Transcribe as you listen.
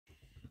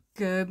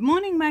Good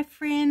morning, my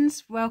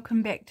friends.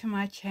 Welcome back to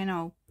my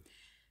channel.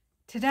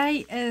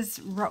 Today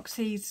is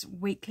Roxy's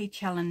weekly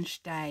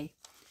challenge day.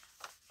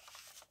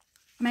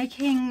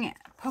 Making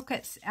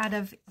pockets out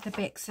of the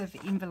backs of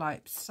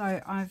envelopes.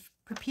 So I've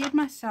prepared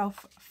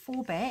myself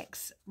 4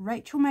 backs.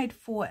 Rachel made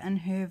 4 in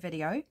her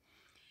video.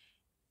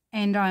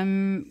 And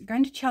I'm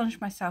going to challenge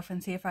myself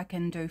and see if I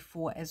can do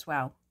 4 as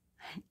well.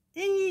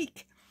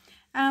 Eek!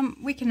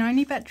 We can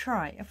only but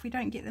try. If we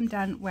don't get them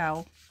done,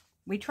 well,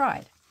 we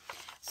tried.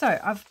 So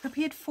I've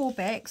prepared 4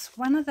 backs.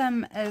 One of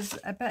them is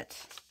a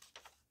bit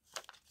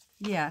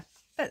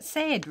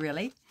sad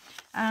really.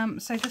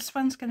 So this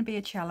one's going to be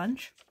a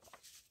challenge.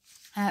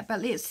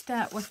 But let's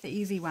start with the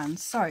easy one.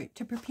 So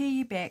to prepare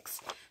your backs,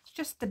 it's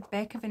just the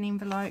back of an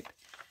envelope.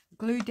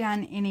 Glue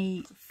down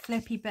any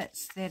flappy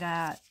bits that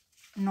are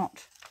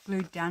not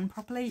glued down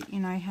properly. You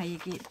know how you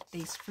get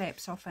these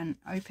flaps often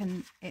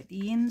open at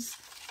the ends.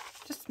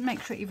 Just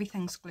make sure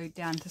everything's glued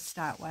down to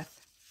start with.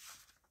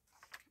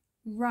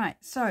 Right,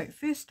 so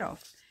first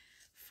off,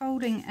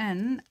 folding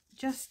in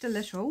just a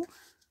little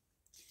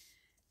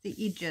the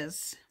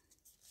edges,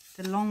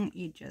 the long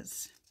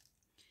edges.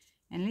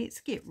 And let's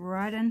get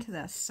right into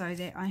this so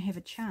that I have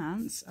a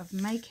chance of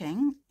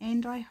making,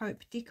 and I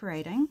hope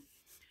decorating,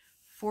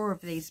 4 of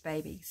these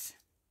babies.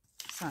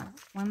 So,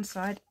 one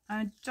side.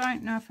 I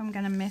don't know if I'm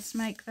going to mess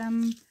make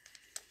them.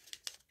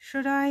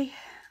 Should I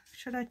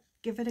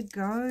give it a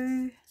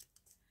go?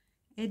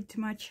 Add to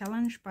my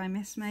challenge by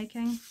mess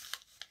making?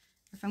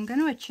 If I'm going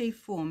to achieve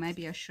 4,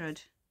 maybe I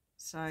should.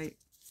 So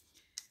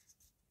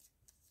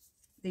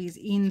these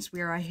ends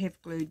where I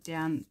have glued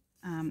down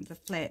the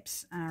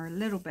flaps are a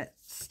little bit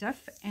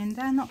stiff and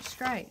they're not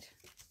straight.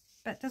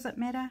 But does it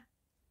matter?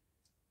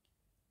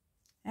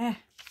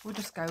 We'll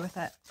just go with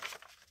it.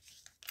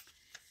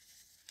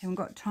 Haven't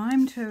got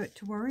time to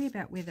worry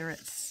about whether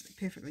it's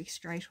perfectly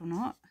straight or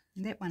not.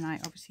 And that one I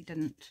obviously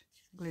didn't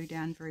glue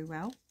down very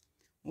well,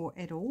 or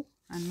at all.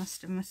 I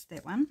must have missed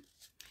that one.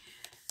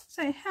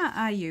 So how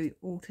are you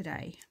all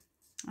today?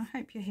 I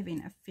hope you're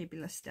having a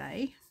fabulous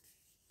day.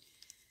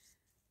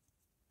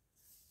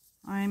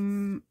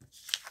 I'm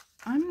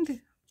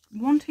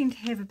wanting to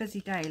have a busy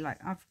day. Like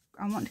I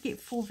want to get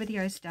 4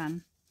 videos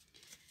done.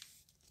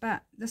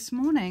 But this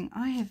morning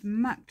I have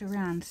mucked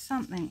around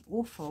something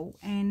awful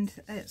and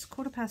it's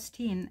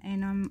 10:15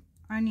 and I'm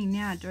only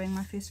now doing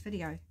my first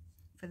video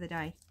for the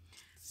day.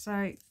 So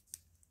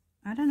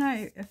I don't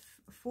know if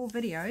 4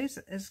 videos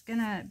is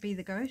gonna be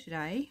the go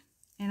today.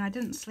 And I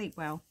didn't sleep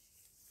well.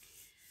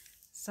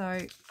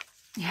 So,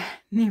 yeah,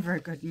 never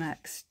a good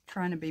mix.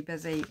 Trying to be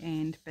busy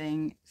and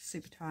being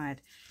super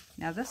tired.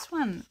 Now this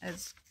one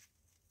is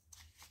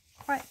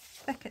quite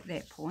thick at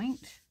that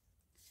point.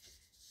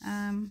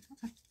 Do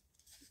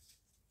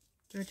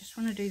I just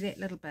want to do that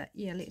little bit?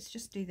 Yeah, let's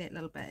just do that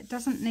little bit. It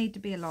doesn't need to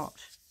be a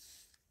lot.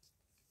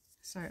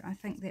 So I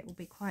think that will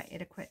be quite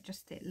adequate,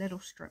 just that little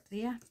strip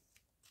there.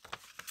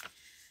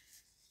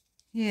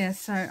 Yeah,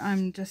 so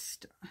I'm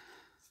just...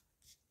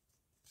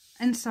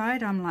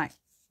 Inside I'm like,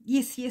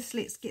 yes,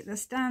 let's get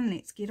this done,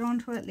 let's get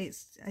onto it,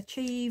 let's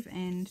achieve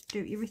and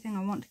do everything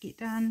I want to get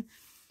done.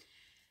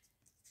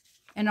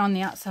 And on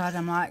the outside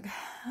I'm like,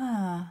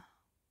 I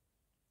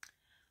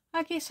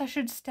guess I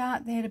should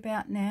start that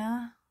about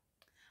now.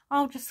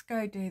 I'll just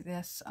go do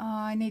this. Oh,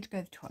 I need to go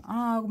to the toilet.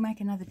 Oh, I'll make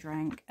another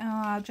drink.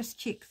 Oh, I'll just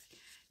check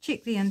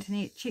the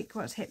internet, check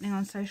what's happening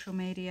on social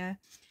media.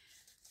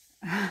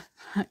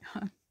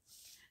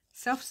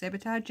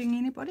 Self-sabotaging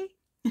anybody?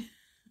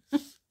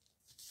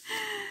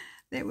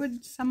 That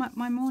would sum up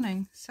my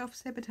morning.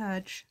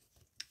 Self-sabotage.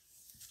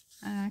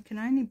 I can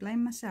only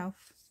blame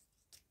myself.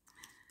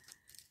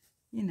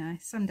 You know,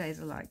 some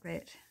days are like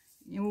that.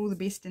 All the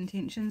best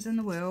intentions in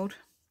the world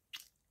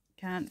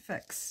can't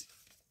fix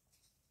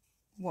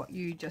what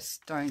you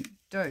just don't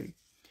do.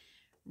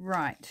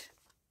 Right.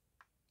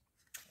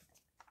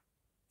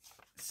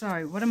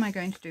 So, what am I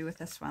going to do with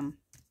this one?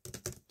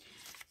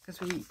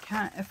 Because we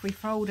can't, if we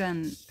fold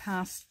in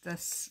past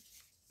this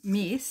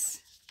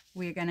mess,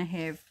 we're going to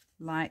have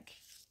like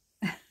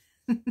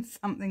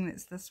something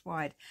that's this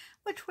wide,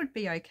 which would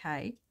be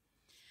okay.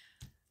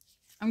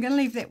 I'm going to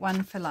leave that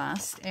one for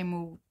last and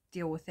we'll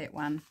deal with that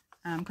one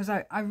because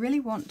I really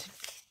want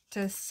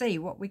to see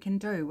what we can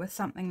do with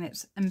something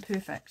that's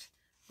imperfect.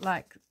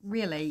 Like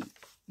really,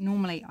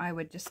 normally I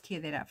would just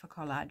tear that out for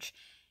collage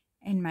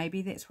and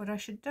maybe that's what I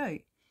should do.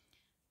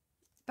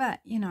 But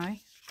you know,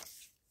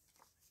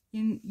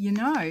 you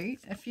know,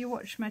 if you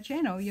watch my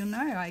channel, you'll know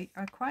I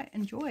quite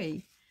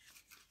enjoy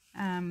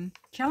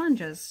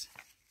challenges.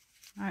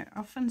 I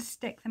often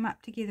stack them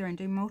up together and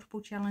do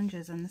multiple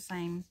challenges in the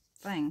same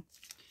thing.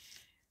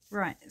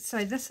 Right,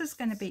 so this is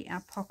going to be our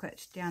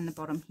pocket down the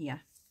bottom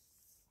here.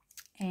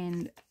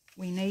 And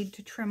we need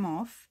to trim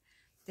off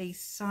these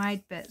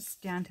side bits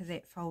down to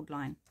that fold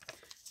line.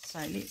 So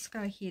let's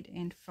go ahead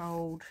and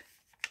fold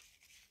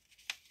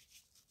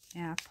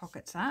our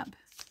pockets up.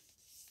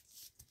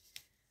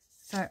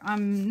 So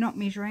I'm not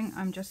measuring,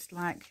 I'm just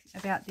like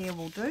about there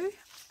will do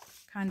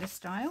kind of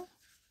style.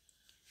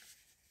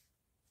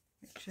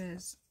 Which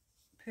is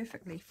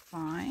perfectly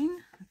fine.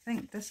 I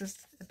think this is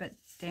a bit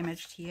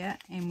damaged here,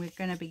 and we're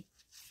going to be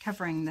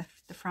covering the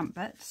front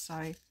bit, so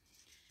I'm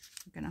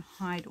going to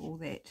hide all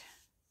that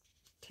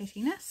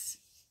tattiness.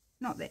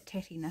 Not that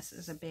tattiness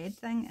is a bad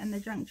thing in the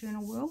junk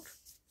journal world.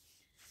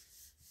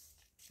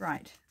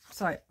 Right,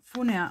 so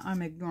for now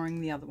I'm ignoring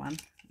the other one.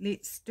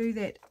 Let's do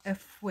that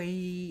if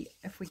we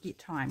get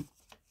time.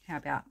 How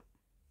about?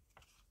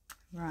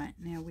 Right,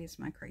 now where's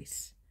my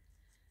crease?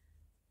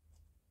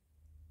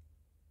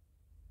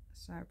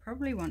 So I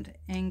probably want to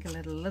angle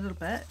it a little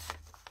bit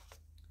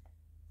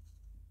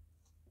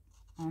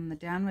on the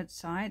downward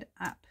side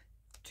up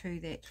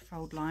to that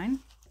fold line,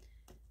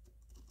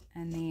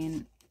 and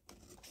then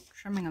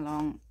trimming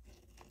along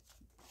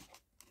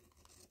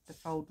the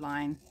fold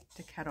line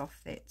to cut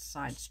off that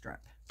side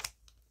strip,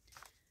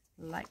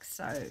 like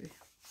so.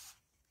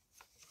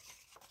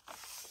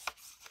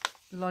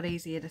 A lot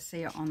easier to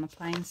see it on the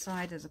plain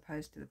side as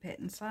opposed to the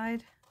pattern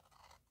side.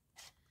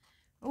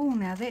 Oh,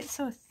 now that's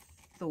a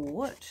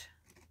thought.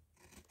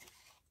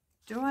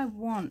 Do I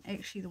want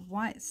actually the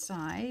white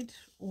side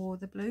or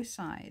the blue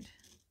side?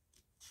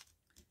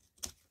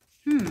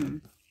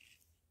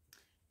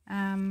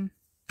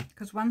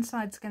 Because one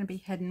side's going to be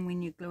hidden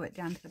when you glue it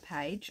down to the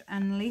page,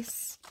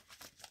 unless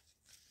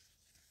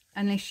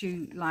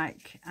you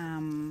like,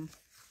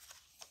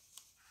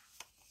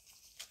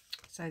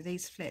 so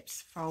these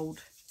flaps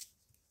fold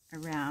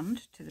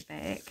around to the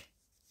back.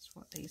 That's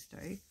what these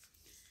do.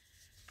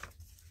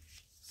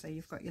 So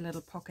you've got your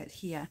little pocket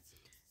here.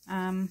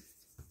 I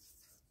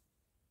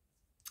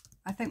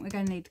think we're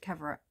going to need to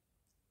cover it,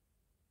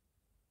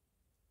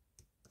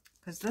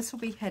 because this will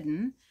be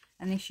hidden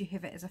unless you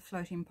have it as a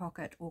floating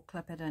pocket or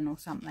clip it in or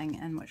something,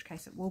 in which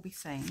case it will be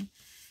seen,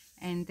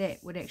 and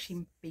that would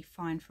actually be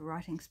fine for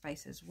writing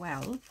space as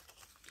well.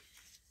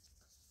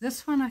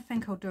 This one I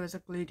think I'll do as a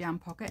glue down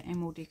pocket,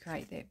 and we'll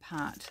decorate that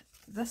part.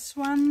 This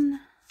one,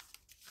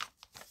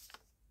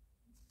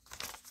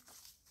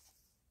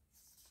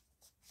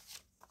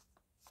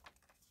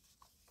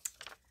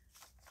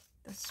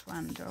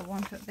 do I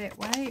want it that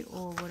way,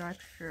 or would I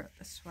prefer it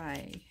this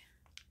way?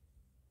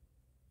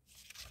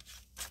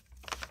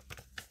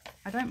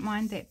 I don't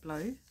mind that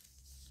blue.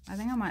 I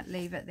think I might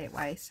leave it that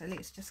way, so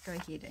let's just go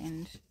ahead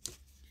and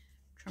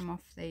trim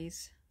off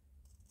these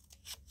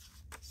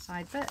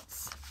side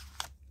bits.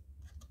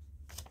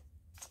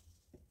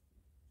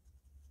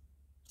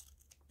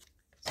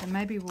 So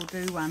maybe we'll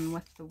do one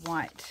with the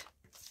white.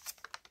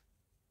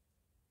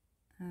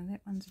 That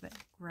one's a bit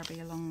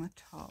grubby along the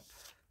top.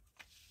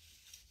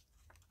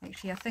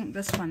 Actually, I think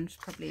this one's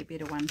probably a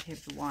better one to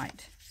have the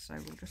white. So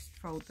we'll just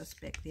fold this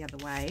back the other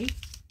way.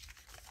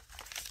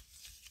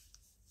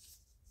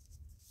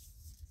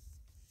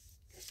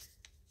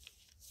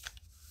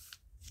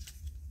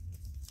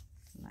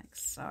 Like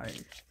so.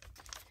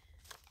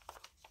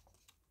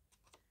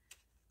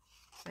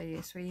 So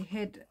yes, we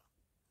had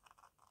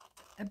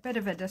a bit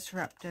of a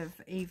disruptive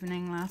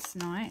evening last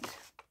night.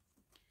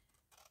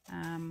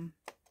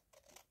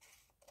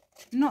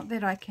 Not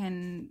that I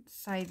can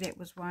say that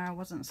was why I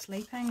wasn't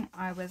sleeping.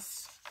 I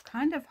was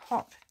kind of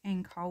hot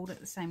and cold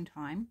at the same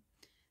time.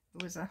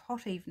 It was a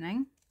hot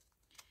evening,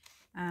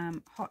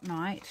 hot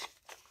night,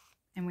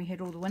 and we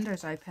had all the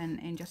windows open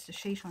and just a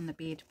sheet on the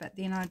bed, but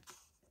then I'd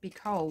be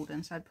cold,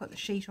 and so I'd put the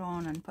sheet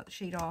on and put the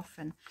sheet off,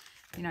 and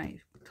you know,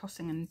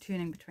 tossing and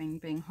turning between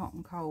being hot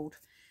and cold,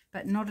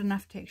 but not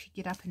enough to actually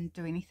get up and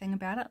do anything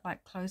about it,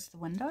 like close the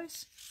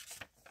windows.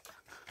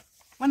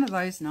 One of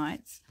those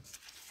nights.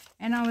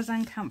 And I was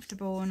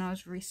uncomfortable and I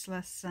was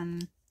restless,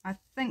 and I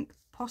think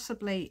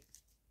possibly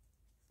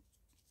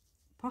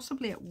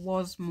it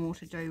was more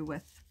to do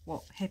with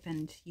what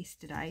happened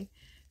yesterday,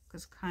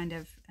 because kind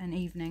of an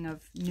evening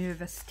of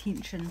nervous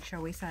tension,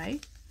 shall we say.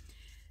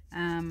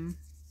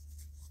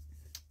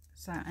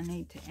 So I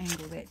need to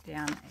angle that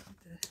down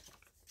at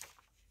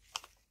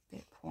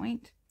that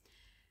point.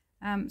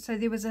 So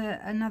there was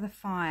another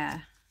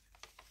fire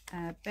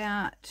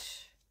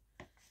about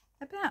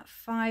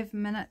 5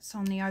 minutes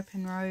on the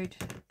open road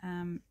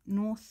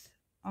north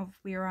of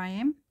where I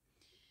am,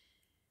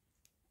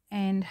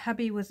 and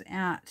hubby was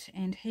out,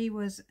 and he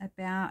was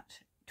about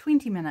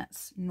 20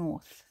 minutes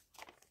north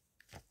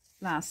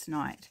last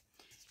night,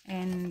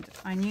 and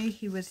I knew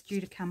he was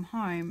due to come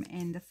home,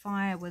 and the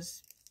fire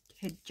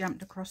had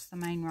jumped across the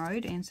main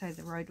road, and so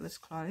the road was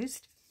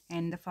closed,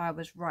 and the fire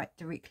was right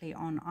directly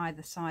on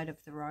either side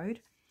of the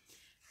road,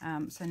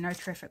 so no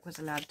traffic was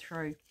allowed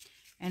through.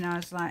 And I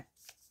was like,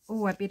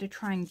 oh, I better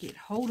try and get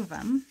hold of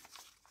him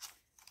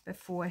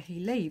before he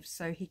leaves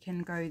so he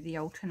can go the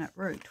alternate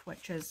route,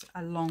 which is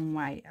a long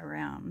way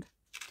around.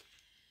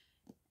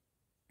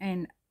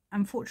 And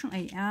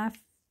unfortunately, our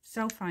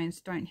cell phones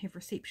don't have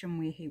reception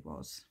where he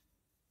was.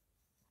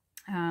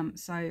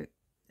 So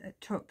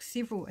it took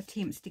several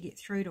attempts to get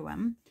through to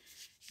him.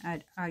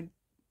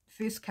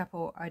 First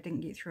couple, I didn't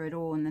get through at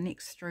all, and the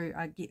next through,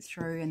 I'd get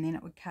through and then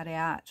it would cut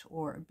out,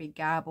 or it would be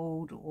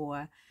garbled,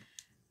 or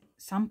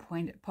some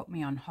point it put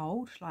me on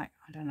hold. Like,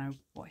 I don't know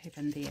what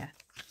happened there,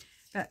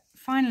 but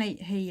finally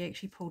he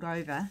actually pulled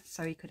over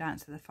so he could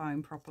answer the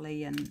phone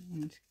properly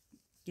and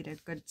get a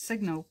good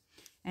signal.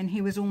 And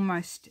he was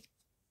almost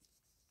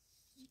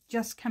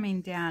just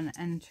coming down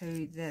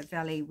into the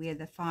valley where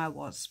the fire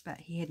was, but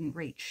he hadn't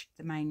reached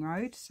the main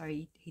road, so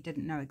he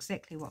didn't know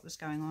exactly what was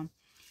going on.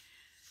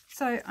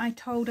 So I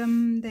told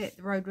him that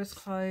the road was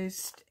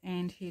closed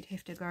and he'd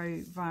have to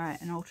go via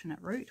an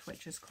alternate route,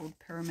 which is called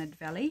Pyramid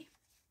Valley.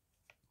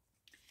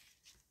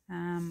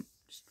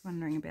 Just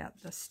wondering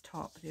about this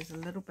top. There's a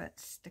little bit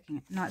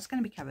sticking. No, it's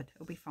going to be covered.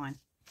 It'll be fine.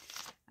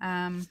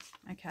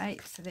 Okay,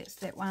 so that's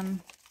that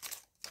one.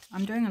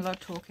 I'm doing a lot of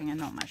talking and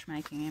not much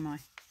making, am I?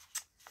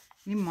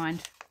 Never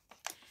mind.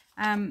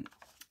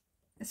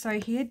 So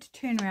he had to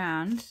turn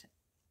around.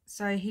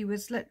 So he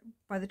was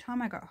by the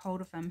time I got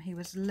hold of him, he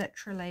was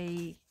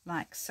literally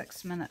like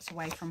 6 minutes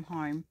away from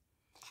home.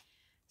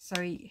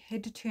 So he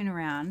had to turn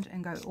around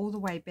and go all the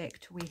way back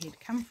to where he'd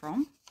come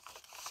from.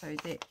 So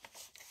that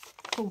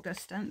full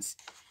distance,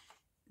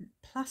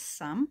 plus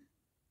some,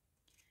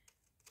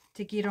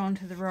 to get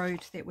onto the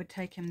road that would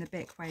take him the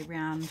back way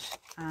round.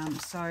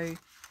 So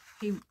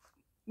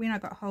when I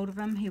got hold of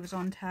him, he was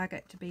on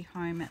target to be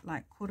home at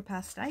like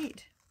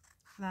 8:15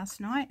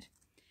 last night,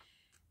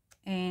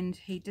 and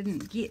he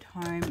didn't get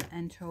home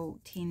until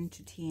 10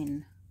 to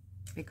 10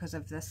 because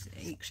of this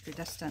extra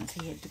distance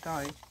he had to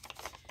go.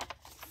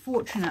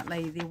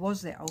 Fortunately, there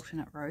was that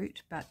alternate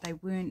route, but they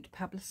weren't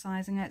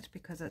publicising it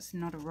because it's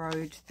not a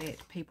road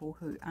that people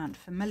who aren't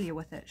familiar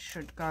with it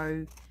should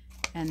go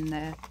in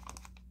the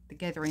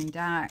gathering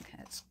dark.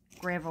 It's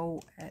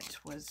gravel,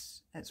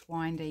 it's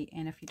windy,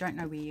 and if you don't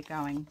know where you're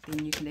going,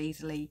 then you can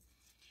easily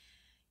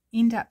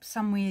end up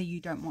somewhere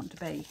you don't want to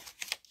be,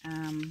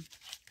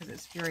 because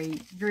it's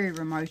very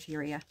remote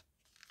area.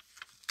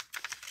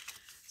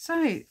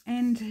 So,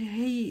 and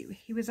he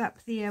was up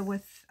there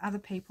with other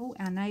people.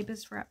 Our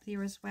neighbours were up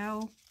there as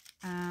well,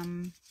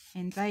 and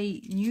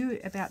they knew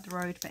about the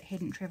road but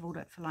hadn't travelled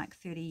it for like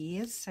 30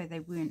 years, so they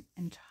weren't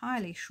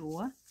entirely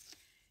sure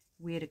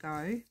where to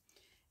go.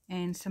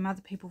 And some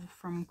other people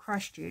from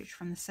Christchurch,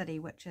 from the city,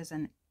 which is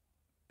in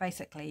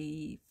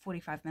basically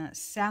 45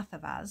 minutes south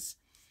of us,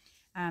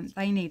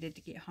 they needed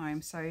to get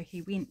home. So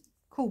he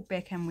called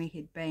back in where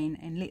he'd been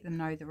and let them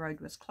know the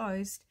road was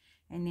closed,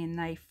 and then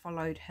they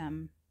followed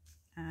him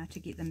to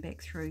get them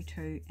back through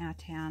to our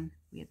town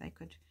where they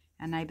could.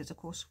 Our neighbours, of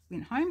course,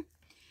 went home,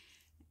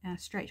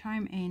 straight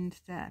home, and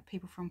the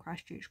people from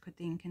Christchurch could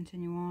then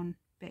continue on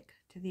back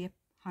to their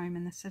home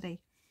in the city.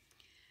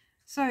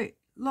 So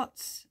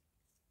lots.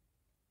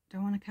 Do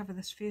I want to cover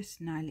this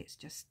first? No, let's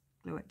just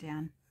glue it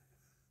down.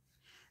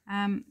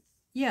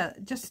 Yeah,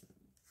 just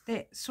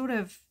that sort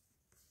of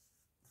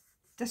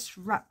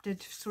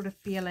disrupted sort of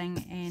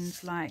feeling, and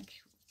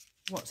like,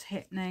 what's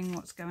happening,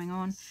 what's going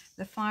on.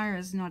 The fire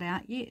is not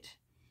out yet.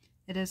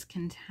 It is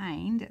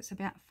contained. It's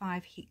about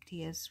 5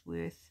 hectares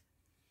worth.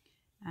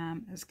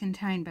 It's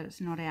contained, but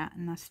it's not out,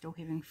 and they're still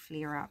having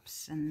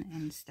flare-ups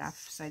and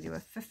stuff. So there were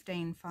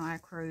 15 fire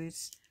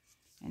crews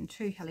and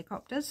 2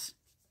 helicopters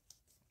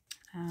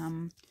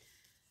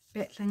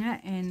battling it,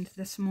 and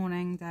this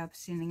morning they're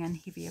sending in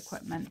heavy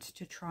equipment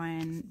to try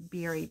and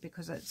bury,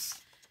 because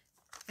it's,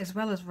 as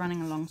well as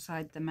running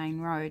alongside the main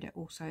road, it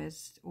also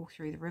is all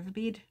through the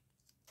riverbed.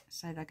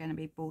 So they're going to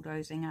be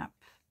bulldozing up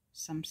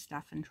some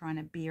stuff and trying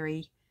to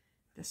bury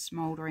the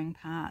smouldering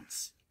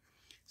parts.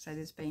 So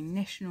there's been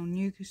national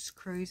news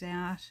crews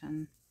out,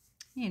 and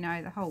you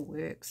know, the whole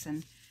works,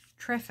 and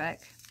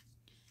traffic.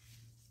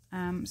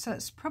 So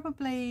it's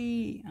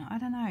probably, I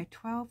don't know,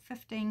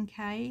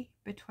 12-15k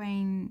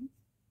between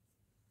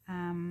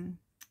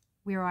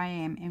where I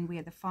am and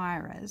where the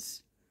fire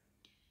is,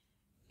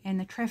 and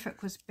the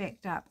traffic was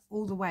backed up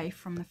all the way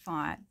from the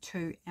fire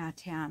to our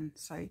town.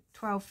 So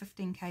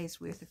 12-15k's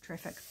worth of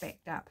traffic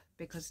backed up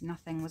because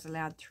nothing was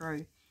allowed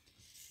through.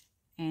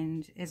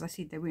 And as I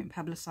said, they weren't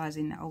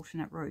publicising the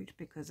alternate route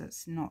because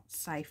it's not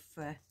safe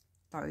for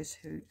those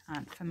who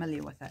aren't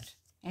familiar with it,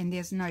 and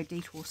there's no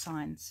detour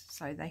signs,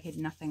 so they had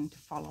nothing to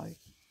follow.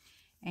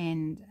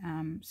 And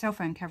cell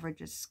phone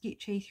coverage is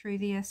sketchy through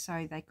there,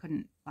 so they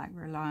couldn't like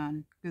rely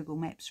on Google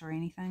Maps or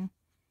anything.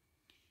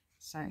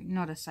 So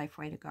not a safe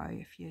way to go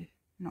if you're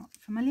not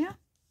familiar.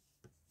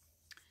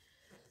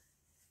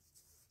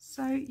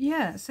 So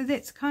yeah, so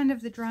that's kind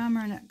of the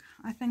drama, and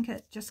I think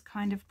it just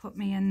kind of put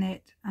me in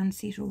that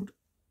unsettled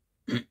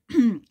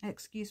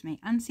excuse me,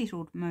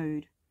 unsettled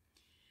mood.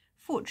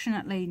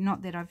 Fortunately,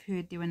 not that I've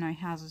heard there were no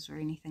houses or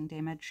anything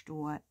damaged,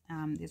 or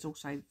there's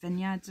also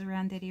vineyards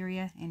around that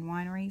area and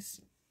wineries.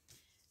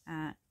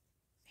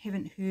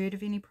 Haven't heard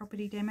of any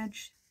property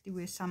damage. There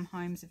were some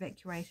homes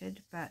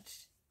evacuated, but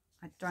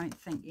I don't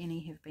think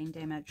any have been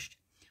damaged,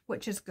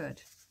 which is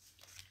good.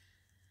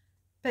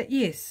 But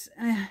yes,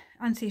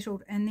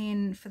 unsettled. And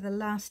then for the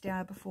last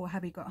hour before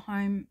hubby got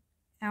home,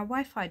 our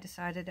Wi-Fi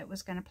decided it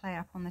was going to play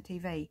up on the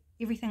TV.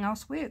 Everything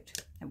else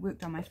worked. It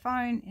worked on my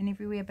phone and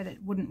everywhere, but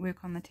it wouldn't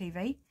work on the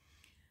TV.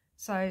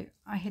 So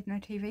I had no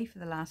TV for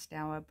the last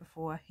hour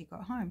before he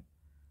got home.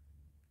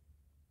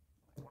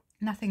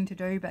 Nothing to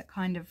do but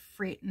kind of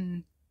fret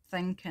and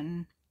think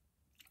and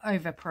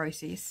over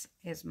process,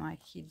 as my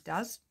head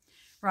does.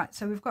 Right,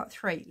 so we've got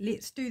 3.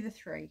 Let's do the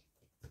 3.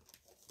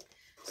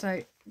 So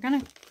I'm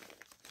going to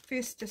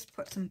first just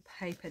put some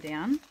paper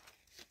down.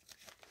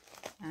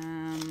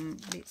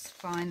 Let's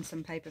find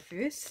some paper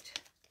first.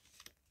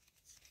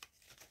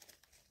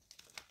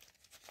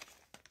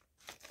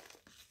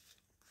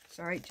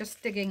 Sorry,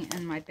 just digging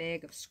in my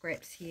bag of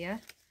scraps here.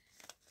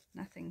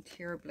 Nothing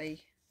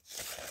terribly...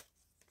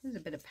 There's a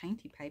bit of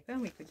painty paper,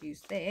 we could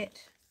use that.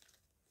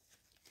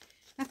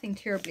 Nothing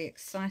terribly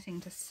exciting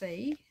to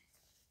see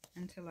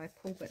until I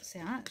pull bits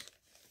out.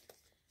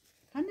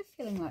 Kind of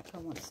feeling like I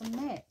want some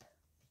map.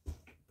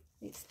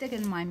 Let's dig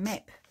in my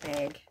map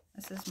bag.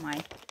 This is my...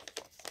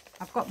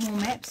 I've got more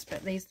maps,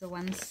 but these are the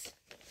ones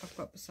I've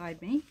got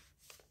beside me.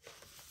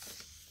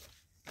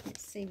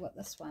 Let's see what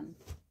this one...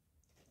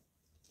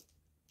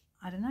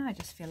 I don't know, I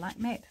just feel like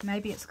map.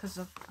 Maybe it's because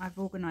I've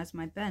organised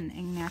my bin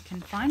and now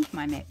can find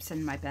my maps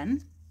in my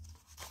bin.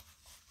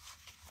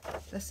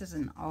 This is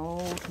an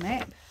old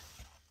map.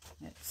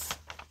 It's...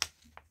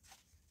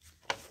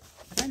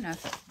 I don't know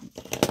if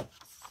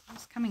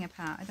it's coming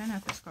apart. I don't know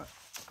if it's got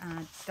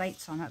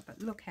dates on it,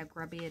 but look how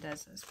grubby it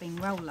is. It's been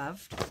well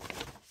loved.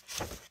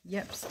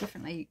 Yep, it's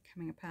definitely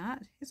coming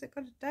apart. Has it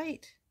got a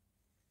date?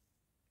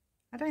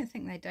 I don't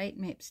think they date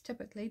maps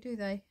typically, do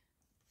they?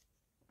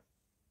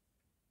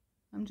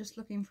 I'm just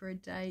looking for a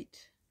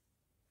date.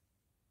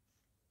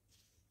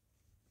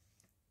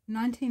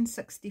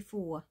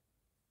 1964.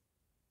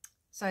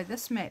 So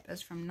this map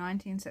is from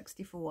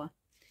 1964.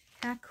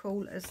 How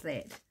cool is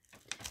that?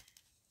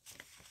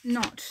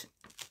 Not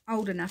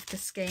old enough to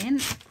scan,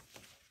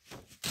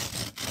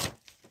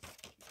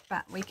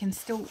 but we can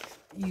still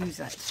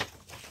use it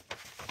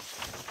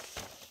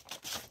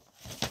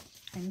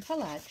in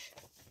collage.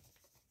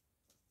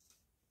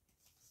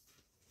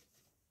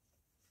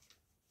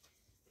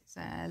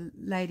 So a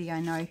lady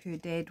I know, her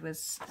dad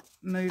was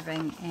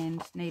moving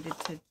and needed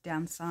to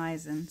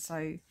downsize, and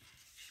so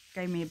she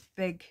gave me a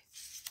big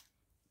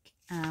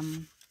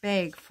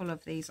bag full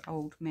of these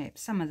old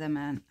maps. Some of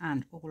them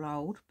aren't all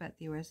old, but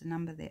there is a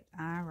number that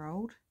are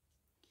old.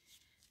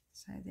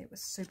 So that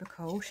was super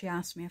cool. She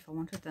asked me if I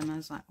wanted them. I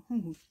was like,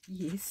 oh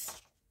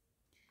yes.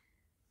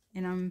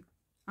 And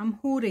I'm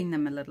hoarding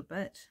them a little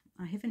bit.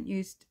 I haven't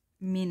used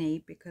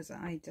many because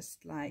I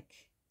just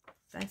like,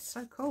 they're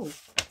so cool.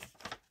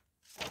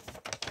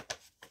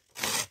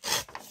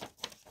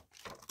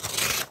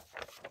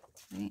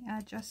 They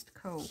are just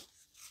cool.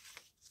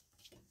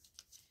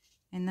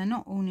 And they're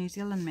not all New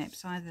Zealand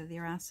maps either.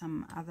 There are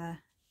some other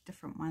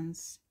different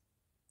ones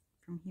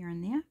from here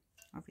and there.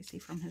 Obviously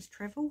from his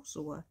travels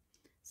or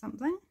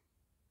something.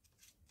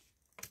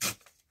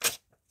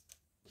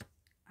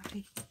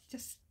 Okay,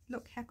 just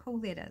look how cool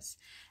that is.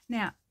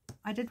 Now,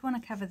 I did want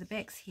to cover the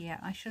backs here.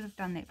 I should have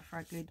done that before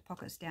I glued the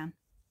pockets down.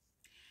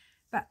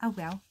 But, oh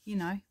well, you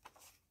know.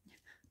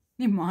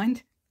 Never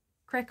mind.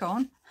 Crack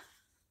on.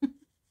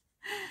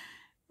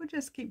 We'll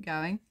just keep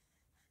going.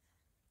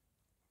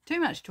 Too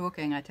much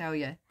talking, I tell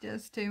you.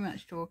 Just too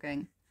much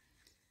talking.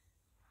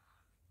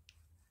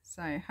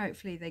 So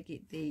hopefully they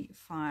get the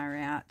fire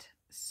out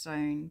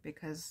soon,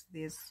 because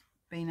there's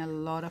been a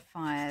lot of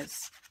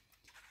fires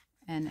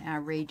in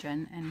our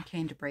region in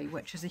Canterbury,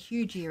 which is a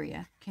huge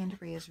area.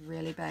 Canterbury is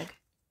really big.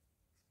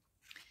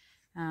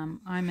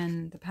 I'm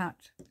in the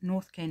part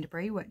North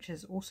Canterbury, which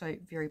is also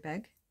very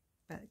big,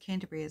 but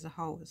Canterbury as a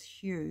whole is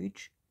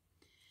huge.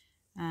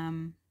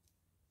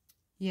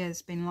 Yeah,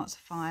 there's been lots of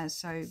fires.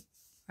 So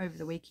over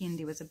the weekend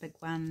there was a big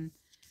one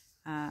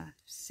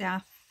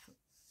southwest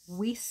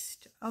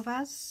of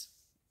us,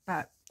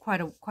 but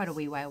quite a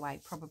wee way away,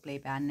 probably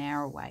about an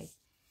hour away.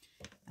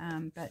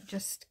 But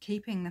just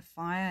keeping the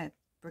fire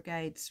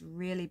brigades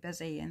really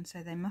busy, and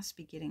so they must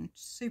be getting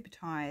super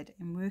tired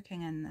and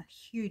working in the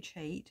huge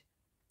heat.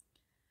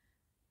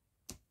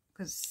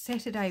 Because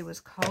Saturday was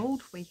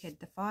cold, we had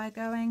the fire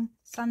going.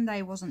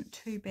 Sunday wasn't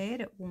too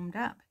bad, it warmed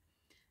up.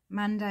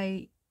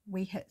 Monday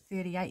we hit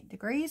 38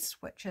 degrees,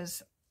 which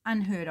is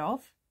unheard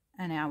of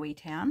in our wee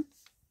town.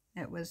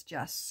 It was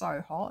just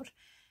so hot.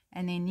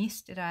 And then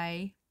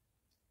yesterday,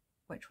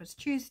 which was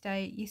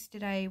Tuesday,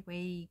 yesterday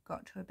we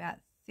got to about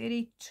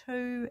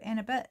 32 and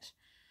a bit.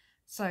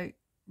 So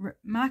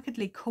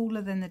markedly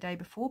cooler than the day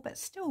before, but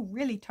still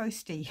really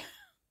toasty.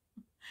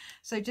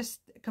 So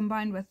just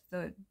combined with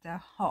the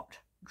hot,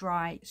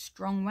 dry,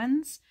 strong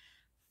winds,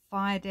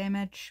 fire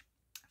damage,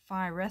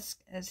 fire risk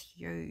is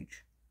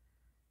huge.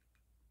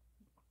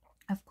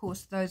 Of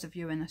course, those of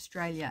you in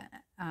Australia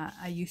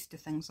are used to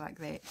things like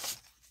that.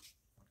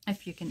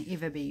 If you can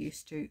ever be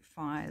used to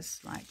fires,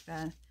 like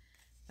they're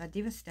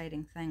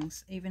devastating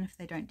things. Even if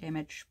they don't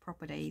damage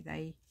property,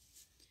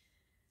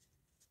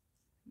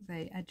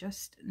 they are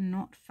just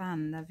not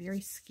fun. They're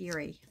very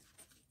scary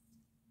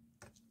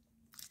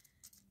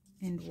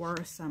and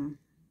worrisome.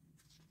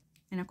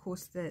 And of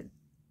course the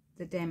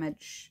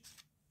damage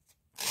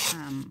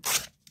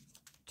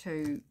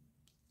to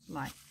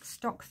like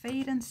stock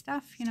feed and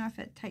stuff, you know, if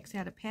it takes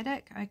out a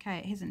paddock, okay,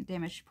 it hasn't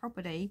damaged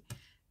property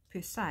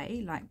per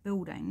se, like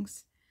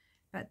buildings,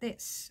 but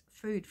that's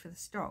food for the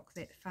stock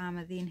that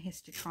farmer then has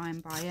to try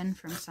and buy in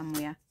from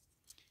somewhere,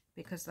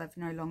 because they've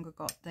no longer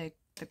got the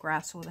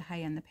grass or the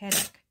hay in the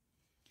paddock.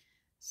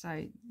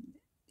 So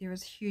there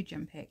is a huge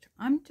impact.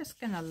 I'm just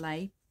going to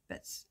lay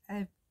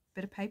a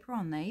bit of paper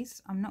on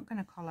these. I'm not going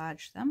to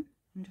collage them.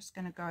 I'm just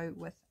going to go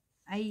with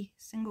a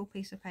single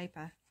piece of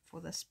paper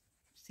for this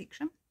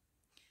section.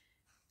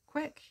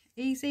 Quick,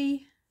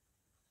 easy,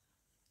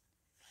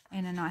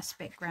 and a nice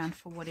background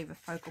for whatever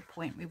focal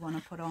point we want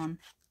to put on.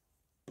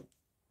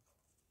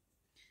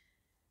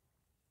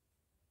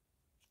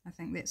 I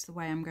think that's the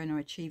way I'm going to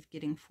achieve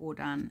getting 4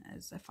 done,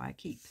 is if I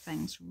keep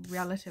things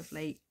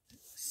relatively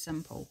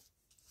simple.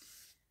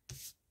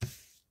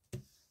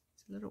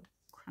 It's a little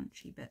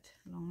crunchy bit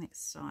along that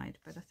side,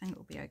 but I think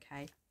it'll be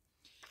okay.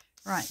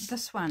 Right,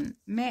 this one,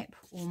 map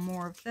or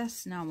more of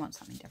this. No, I want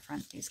something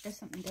different. Let's go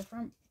something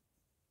different.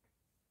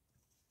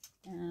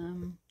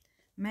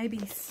 Maybe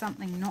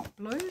something not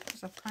blue,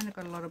 because I've kind of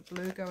got a lot of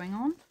blue going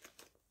on.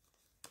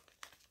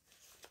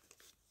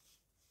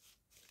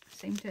 I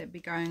seem to be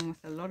going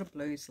with a lot of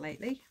blues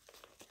lately.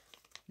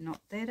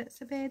 Not that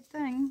it's a bad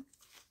thing.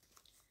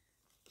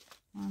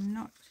 I'm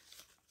not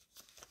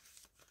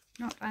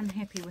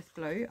unhappy with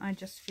blue. I'm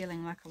just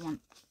feeling like I want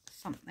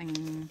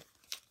something,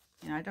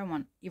 you know, I don't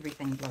want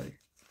everything blue.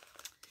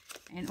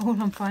 And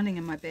all I'm finding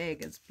in my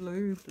bag is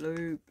blue,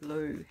 blue,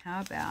 blue.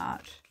 How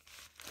about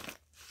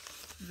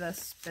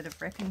this bit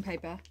of wrapping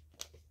paper?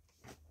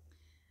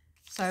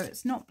 So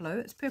it's not blue,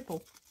 it's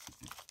purple.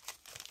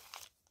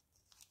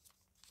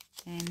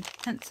 And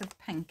hints of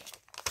pink,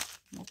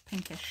 more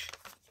pinkish,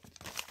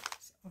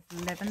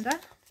 of lavender.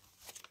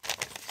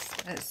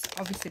 It's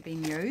obviously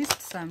been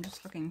used, so I'm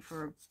just looking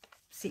for a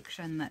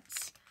section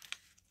that's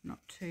not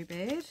too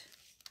bad.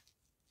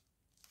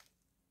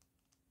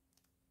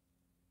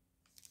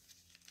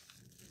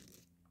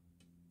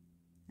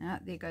 Ah,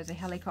 there goes a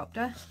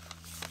helicopter.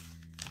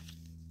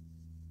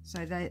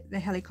 So the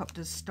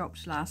helicopters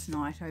stopped last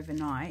night,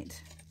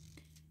 overnight,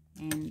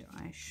 and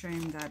I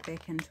assume they're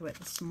back into it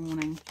this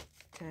morning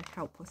to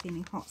help with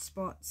any hot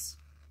spots.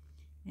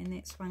 And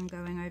that's one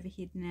going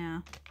overhead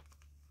now.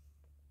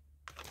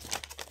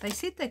 They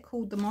said they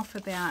called them off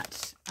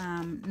about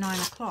 9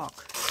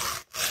 o'clock,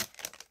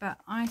 but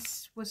I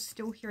was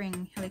still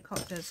hearing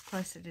helicopters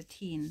closer to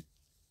 10.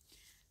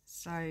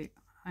 So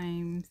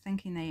I'm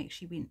thinking they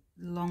actually went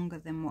longer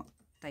than what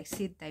they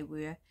said they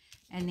were.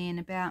 And then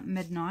about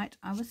midnight,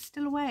 I was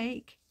still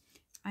awake.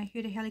 I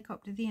heard a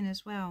helicopter then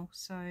as well.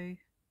 So,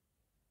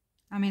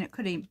 I mean, it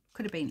could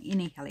have been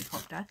any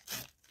helicopter.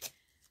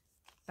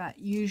 But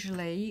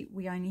usually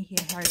we only hear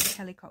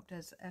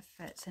helicopters if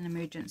it's an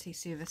emergency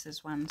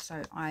services one.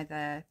 So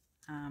either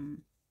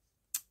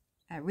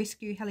a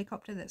rescue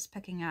helicopter that's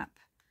picking up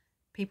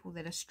people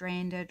that are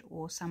stranded,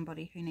 or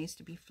somebody who needs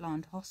to be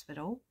flown to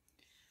hospital,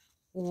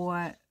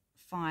 or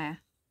fire,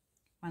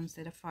 ones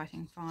that are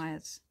fighting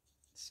fires.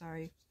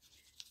 So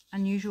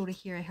unusual to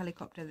hear a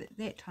helicopter at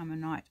that time of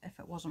night if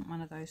it wasn't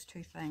one of those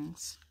two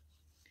things.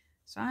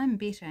 So I'm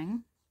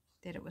betting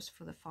that it was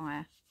for the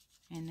fire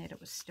and that it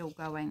was still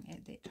going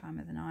at that time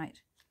of the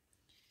night.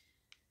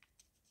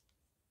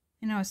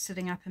 And I was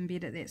sitting up in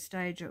bed at that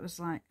stage. It was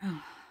like,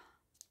 oh,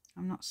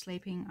 I'm not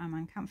sleeping, I'm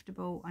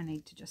uncomfortable, I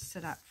need to just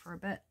sit up for a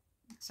bit.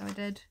 So I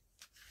did.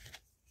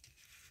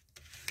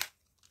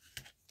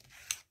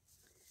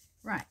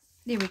 Right,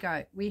 there we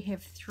go. We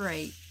have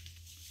 3.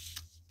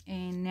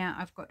 And now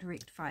I've got to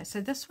rectify.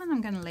 So this one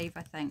I'm going to leave,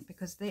 I think,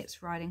 because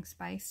that's writing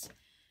space.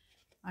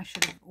 I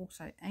should have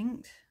also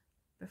inked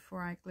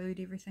before I glued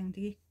everything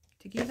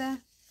together.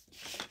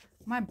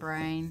 My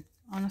brain,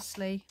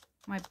 honestly,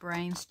 my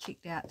brain's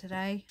checked out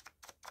today.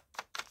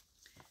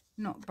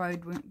 Not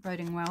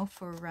boding well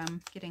for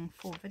getting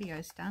 4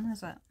 videos done,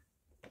 is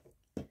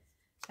it?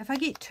 If I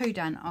get 2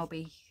 done, I'll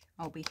be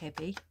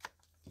happy.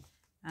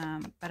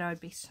 But I'd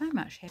be so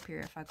much happier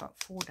if I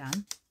got 4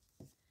 done.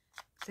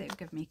 That would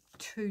give me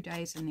 2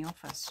 days in the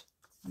office,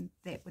 and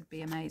that would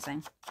be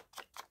amazing.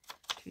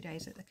 2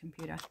 days at the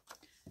computer.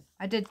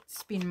 I did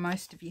spend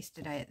most of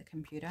yesterday at the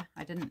computer.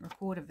 I didn't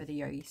record a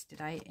video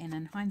yesterday, and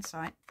in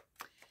hindsight,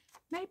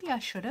 maybe I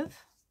should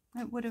have.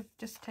 It would have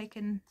just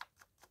taken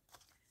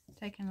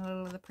a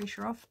little of the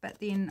pressure off, but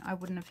then I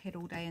wouldn't have had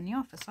all day in the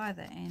office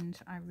either, and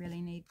I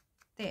really need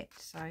that.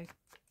 So,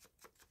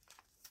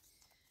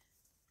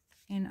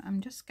 and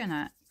I'm just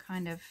gonna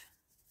kind of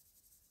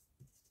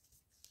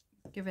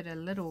give it a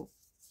little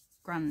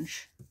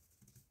grunge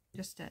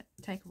just to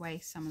take away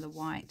some of the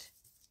white,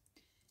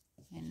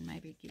 and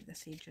maybe get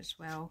this edge as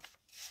well.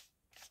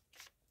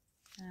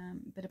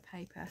 Bit of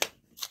paper,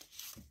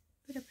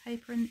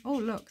 and oh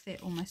look,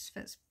 that almost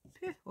fits.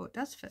 Well, it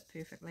does fit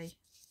perfectly.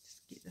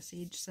 Just get this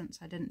edge, since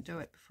I didn't do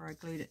it before I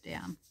glued it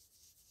down.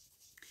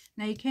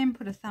 Now you can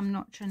put a thumb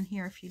notch in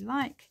here if you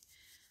like.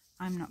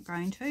 I'm not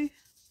going to.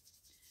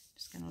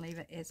 Just going to leave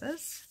it as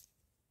is.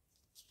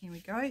 Here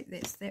we go.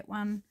 That's that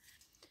one.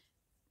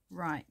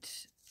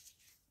 Right,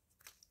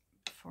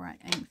 before I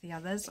ink the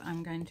others,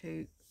 I'm going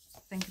to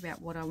think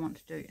about what I want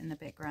to do in the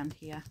background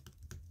here.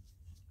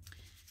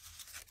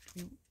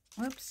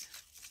 Whoops,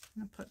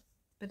 I'm going to put a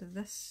bit of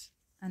this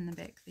in the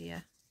back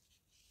there.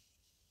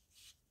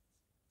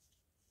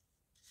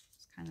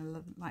 It's kind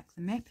of like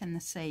the map and the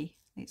sea.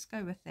 Let's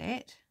go with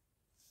that.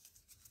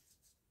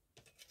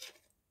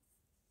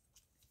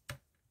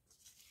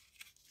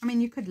 I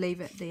mean, you could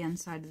leave it the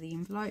inside of the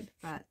envelope,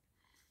 but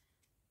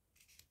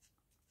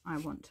I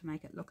want to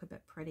make it look a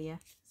bit prettier.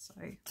 So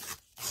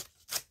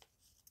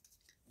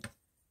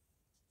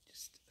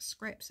just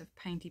scraps of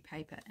painty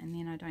paper, and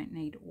then I don't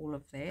need all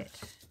of that.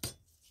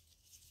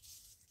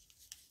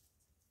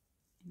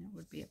 And it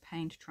would be a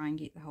pain to try and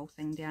get the whole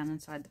thing down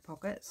inside the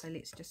pocket. So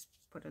let's just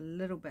put a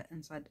little bit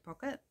inside the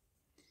pocket.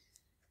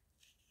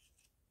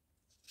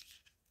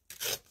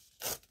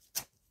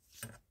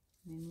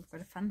 And then we've got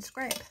a fun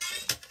scrap.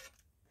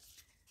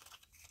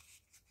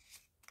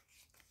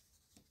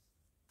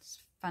 This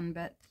fun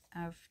bit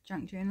of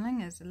junk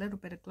journaling is a little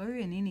bit of glue,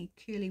 and any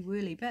curly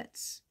whirly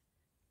bits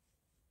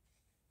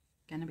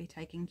going to be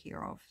taken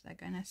care of. They're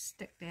going to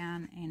stick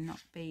down and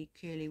not be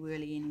curly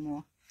whirly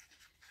anymore,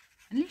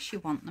 unless you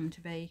want them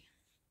to be.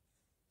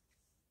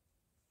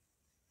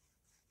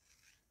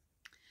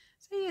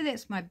 So yeah,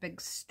 that's my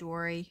big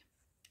story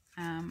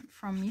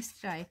from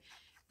yesterday.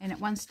 And at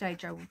one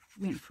stage I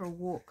went for a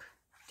walk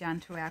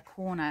down to our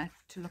corner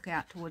to look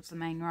out towards the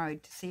main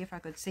road to see if I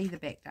could see the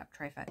backed up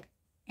traffic,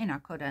 and I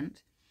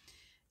couldn't.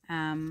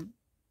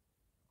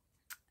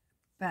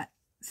 But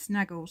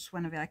Snuggles,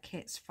 one of our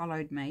cats,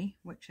 followed me,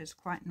 which is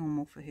quite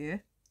normal for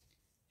her.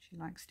 She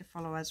likes to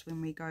follow us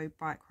when we go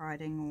bike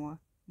riding or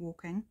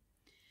walking.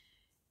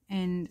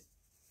 And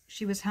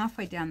she was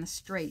halfway down the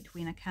street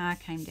when a car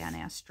came down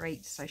our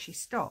street, so she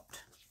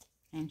stopped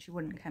and she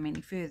wouldn't come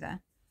any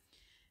further.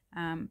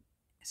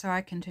 So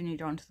I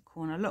continued on to the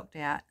corner, looked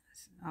out.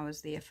 I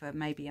was there for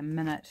maybe a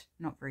minute,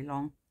 not very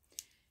long.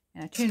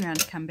 And I turned around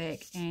to come back,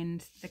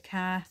 and the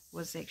car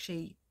was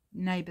actually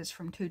neighbours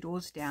from 2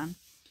 doors down,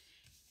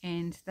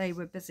 and they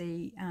were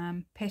busy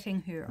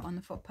patting her on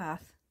the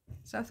footpath.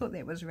 So I thought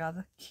that was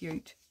rather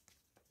cute.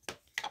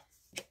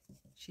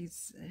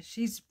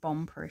 She's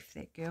bomb-proof,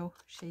 that girl.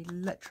 She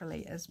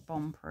literally is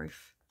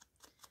bomb-proof.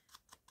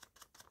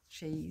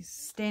 She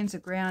stands her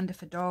ground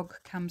if a dog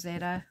comes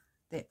at her.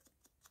 That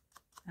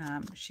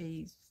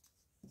she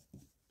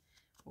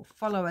will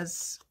follow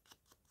us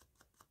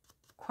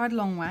quite a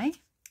long way,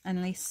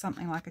 unless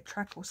something like a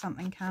truck or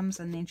something comes,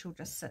 and then she'll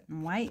just sit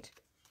and wait.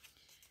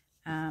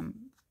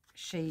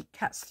 She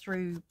cuts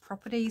through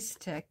properties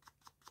to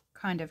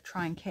kind of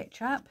try and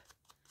catch up.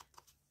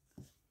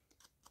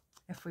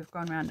 If we've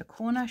gone around a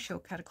corner, she'll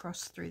cut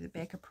across through the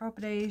back of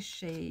properties.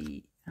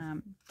 She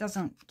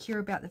doesn't care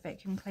about the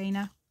vacuum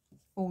cleaner.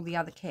 All the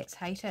other cats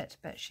hate it,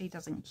 but she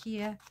doesn't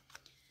care.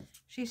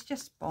 She's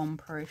just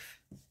bomb-proof.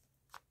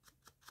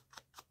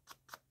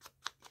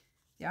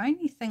 The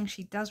only thing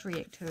she does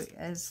react to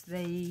is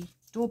the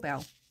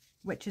doorbell,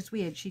 which is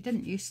weird. She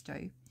didn't used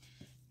to.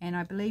 And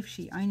I believe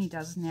she only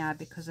does now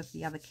because of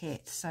the other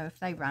cats. So if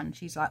they run,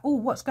 she's like, oh,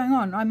 what's going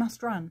on? I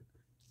must run.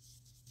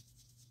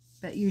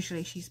 But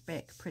usually she's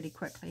back pretty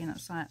quickly, and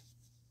it's like,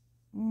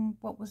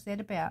 what was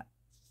that about?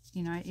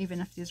 You know,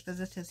 even if there's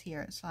visitors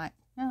here, it's like,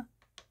 oh,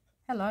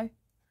 hello.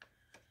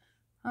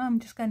 I'm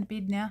just going to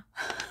bed now.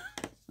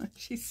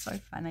 She's so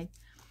funny.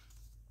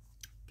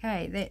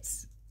 Okay,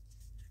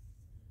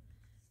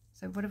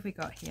 so what have we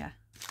got here?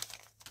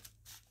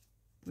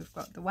 We've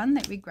got the one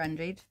that we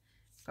grunged.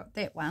 Got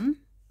that one.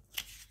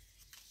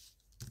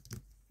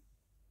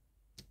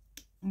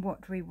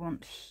 What do we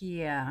want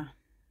here?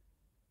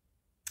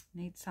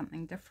 Need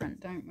something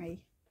different, don't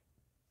we?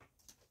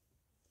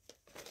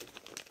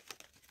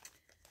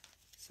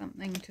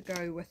 Something to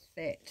go with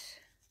that.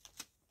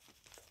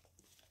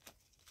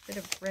 Bit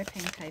of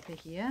wrapping paper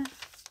here.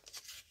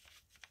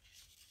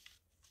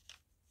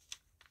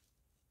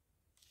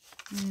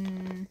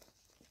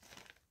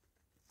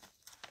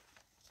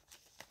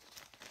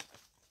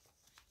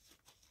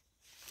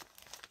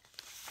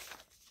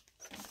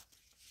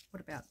 What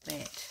about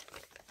that?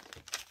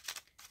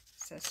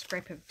 It's a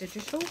scrap of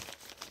digital.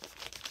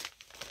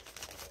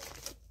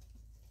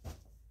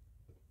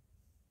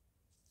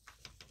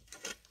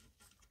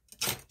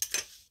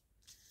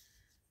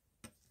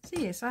 So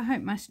yes, I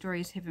hope my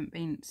stories haven't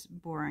been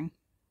boring.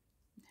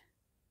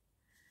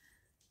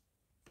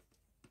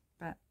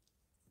 But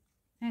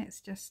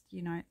it's just,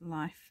 you know,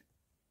 life,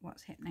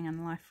 what's happening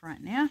in life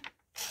right now.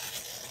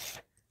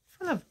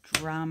 Full of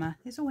drama.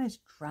 There's always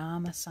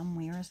drama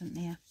somewhere, isn't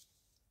there?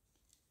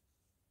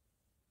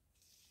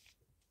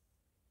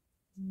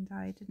 And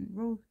I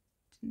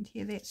didn't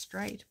hear that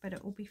straight, but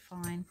it will be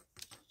fine.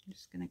 I'm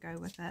just going to go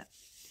with it.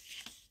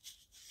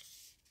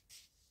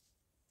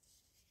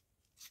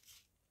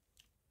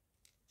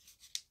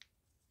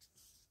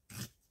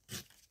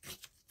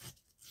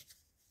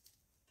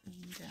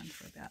 And down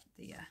to about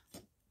there.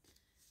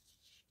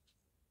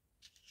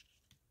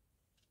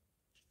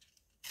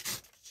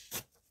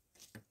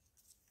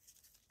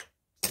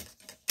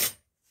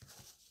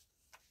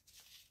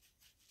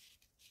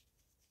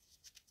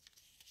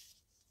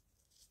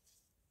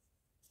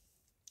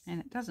 And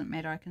it doesn't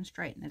matter, I can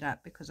straighten it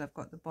up because I've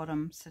got the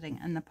bottom sitting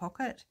in the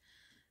pocket,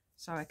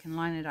 so I can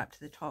line it up to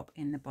the top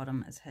and the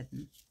bottom is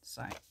hidden.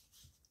 So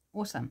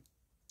awesome.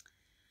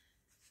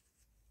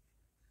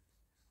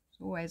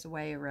 There's always a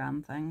way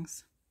around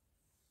things.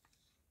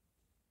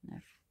 And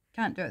if you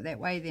can't do it that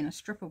way, then a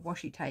strip of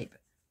washi tape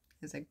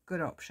is a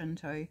good option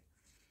too,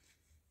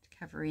 to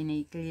cover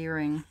any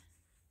glaring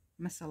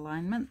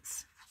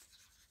misalignments.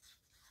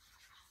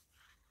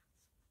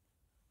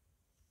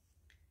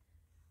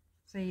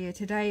 So yeah,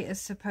 today is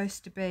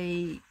supposed to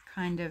be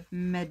kind of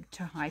mid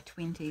to high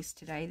 20s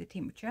today, the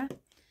temperature.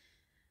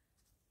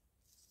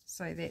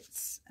 So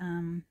that's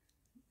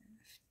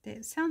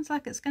that sounds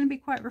like it's going to be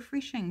quite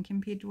refreshing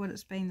compared to what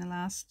it's been the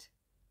last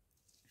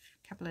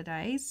couple of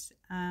days.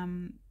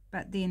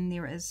 But then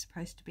there is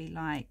supposed to be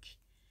like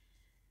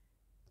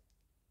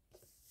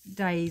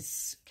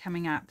days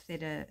coming up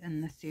that are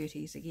in the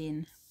 30s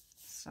again.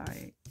 So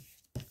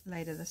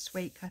later this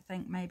week, I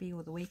think, maybe,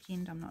 or the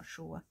weekend, I'm not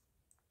sure.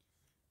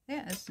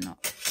 That is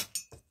not,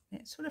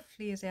 that sort of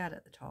flares out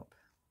at the top.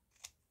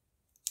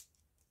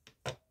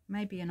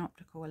 Maybe an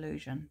optical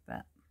illusion,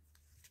 but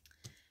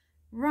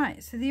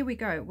right, so there we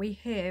go. We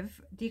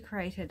have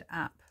decorated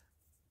up,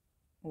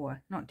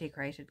 or not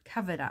decorated,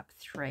 covered up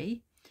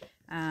 3.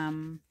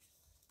 Don't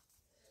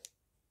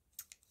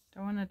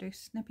want to do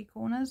snippy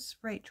corners.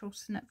 Rachel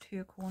snipped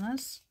her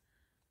corners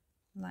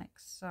like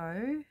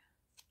so.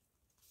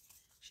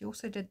 She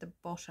also did the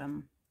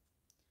bottom,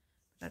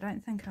 but I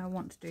don't think I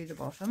want to do the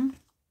bottom.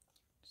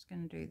 Just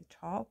going to do the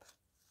top.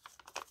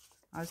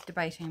 I was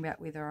debating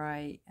about whether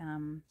I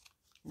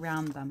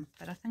round them,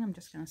 but I think I'm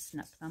just going to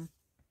snip them.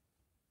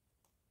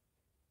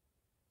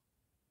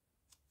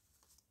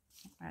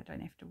 I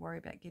don't have to worry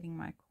about getting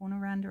my corner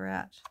rounder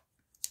out.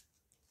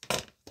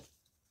 Just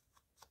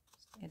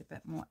add a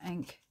bit more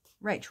ink.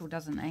 Rachel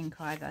doesn't ink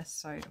either,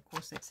 so of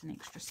course that's an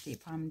extra step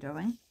I'm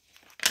doing.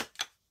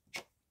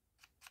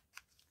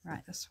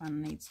 Right, this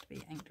one needs to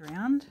be inked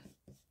around.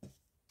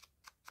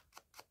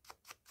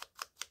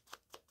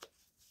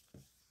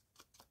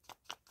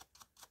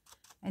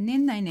 And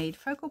then they need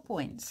focal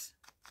points.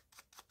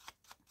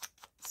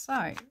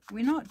 So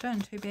we're not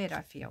doing too bad,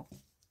 I feel,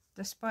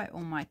 despite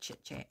all my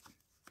chit chat.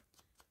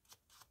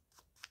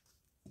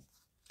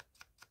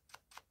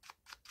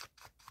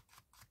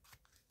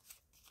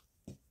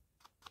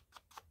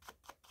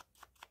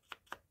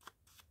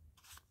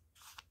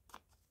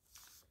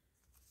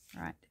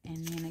 Right,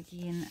 and then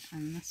again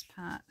in this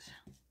part.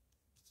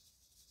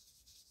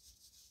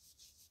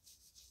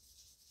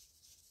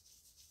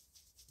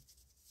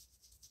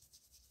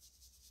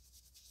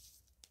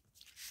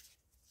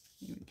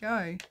 Here we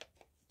go.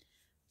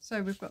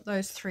 So we've got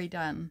those 3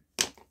 done.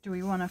 Do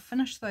we want to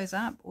finish those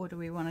up, or do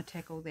we want to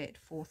tackle that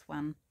 4th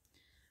one?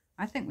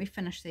 I think we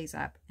finish these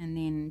up and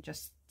then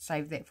just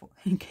save that for...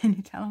 Can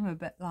you tell I'm a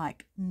bit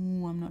like,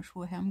 I'm not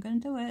sure how I'm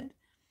going to do it.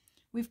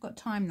 We've got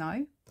time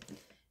though.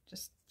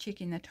 Just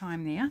checking the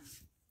time there.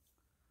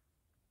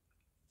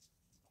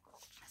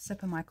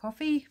 Sip of my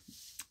coffee,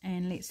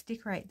 and let's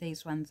decorate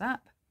these ones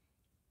up.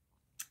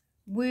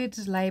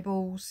 Words,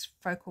 labels,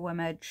 focal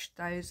image,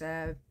 those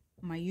are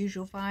my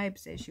usual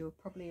vibes, as you're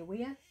probably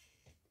aware.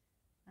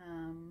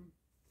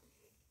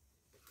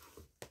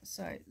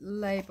 So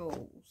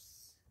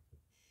labels,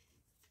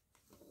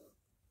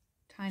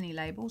 tiny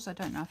labels, I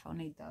don't know if I'll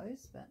need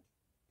those, but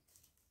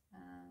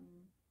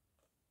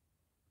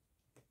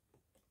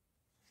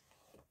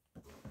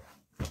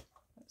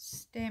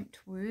stamped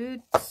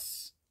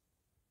words,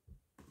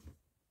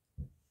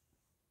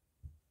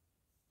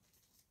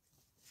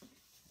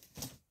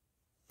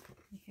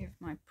 you have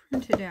my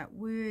printed out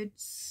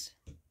words.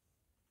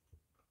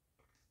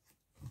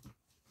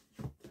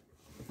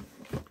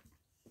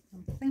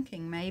 I'm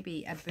thinking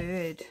maybe a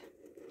bird.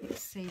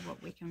 Let's see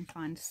what we can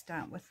find to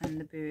start with in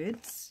the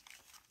birds.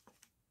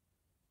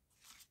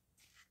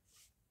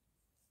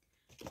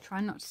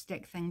 Try not to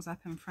stack things up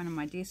in front of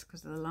my desk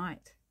because of the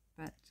light,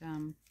 but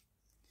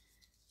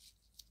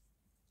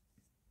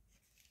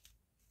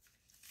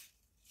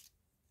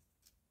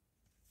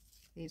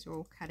these are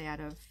all cut out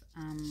of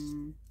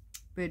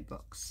bird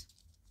books.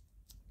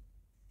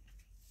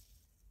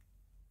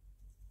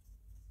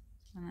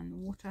 One in the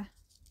water.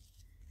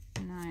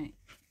 No,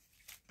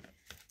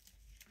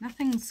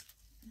 nothing's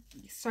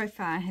so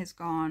far has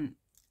gone,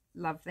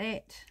 love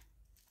that.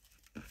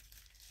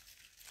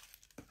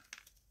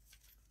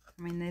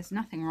 I mean, there's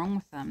nothing wrong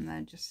with them,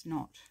 they're just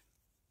not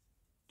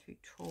too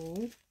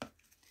tall,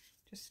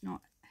 just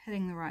not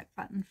hitting the right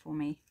button for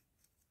me.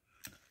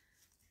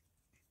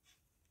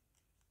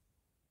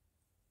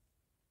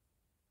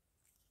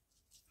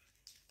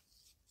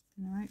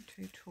 No,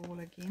 too tall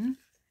again.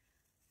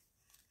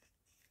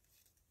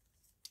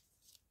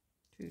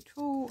 Too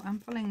tall. I'm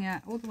pulling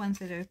out all the ones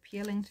that are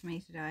appealing to me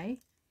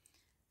today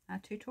are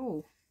too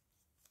tall.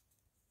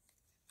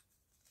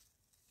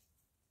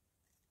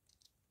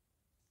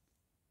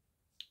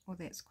 Oh,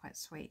 that's quite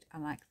sweet. I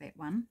like that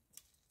one.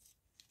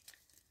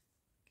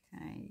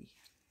 Okay.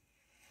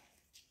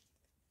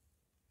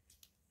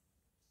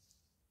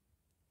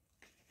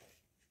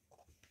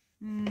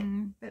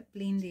 Bit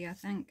blendy, I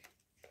think.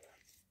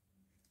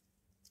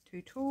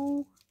 Too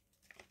tall.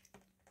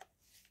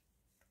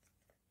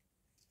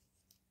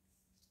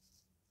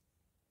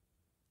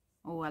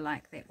 Oh, I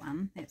like that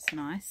one. That's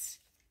nice.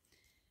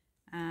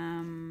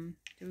 Do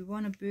we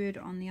want a bird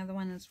on the other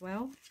one as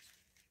well?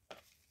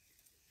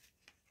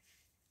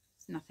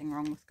 There's nothing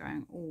wrong with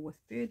going all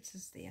with birds,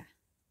 is there?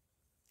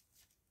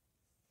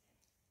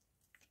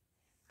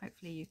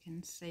 Hopefully you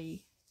can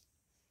see.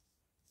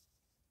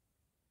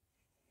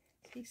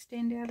 Does he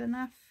stand out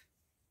enough?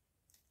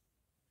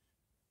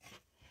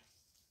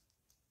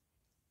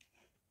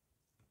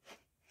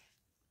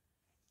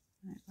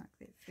 I like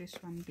that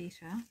first one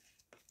better.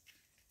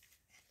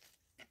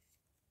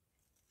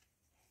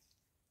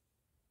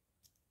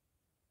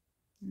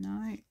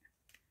 No.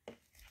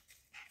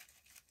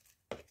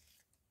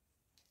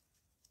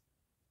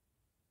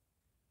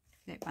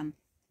 That one,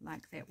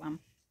 like that one.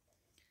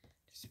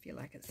 Just feel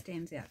like it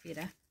stands out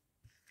better.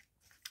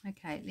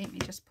 Okay, let me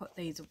just put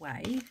these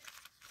away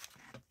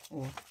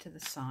or to the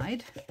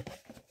side.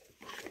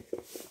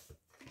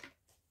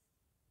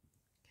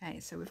 Okay,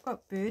 so we've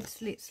got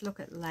birds. Let's look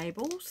at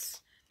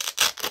labels.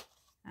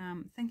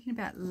 Thinking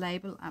about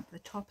label up the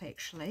top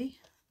actually.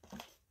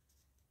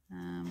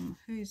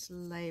 Whose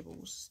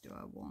labels do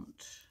I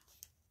want?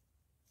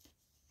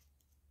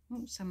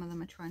 Oh, some of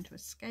them are trying to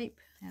escape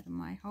out of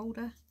my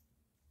holder.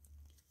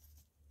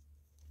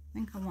 I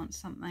think I want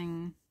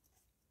something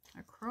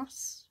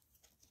across.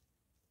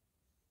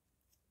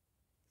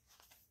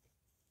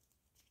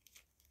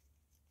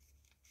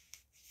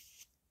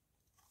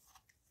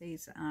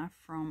 These are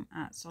from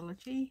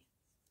Artzology.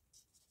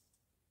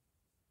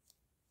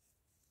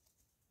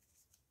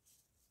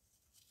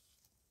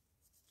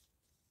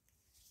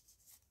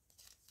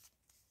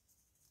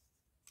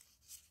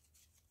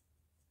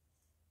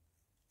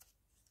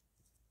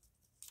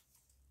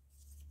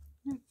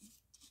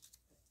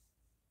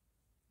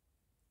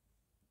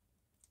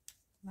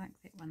 Like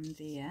that one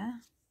there.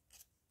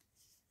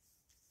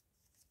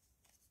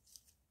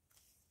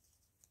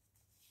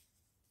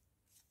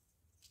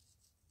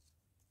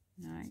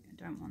 No, I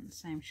don't want the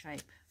same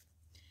shape.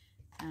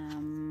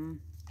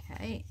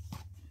 Okay,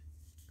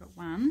 got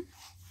one.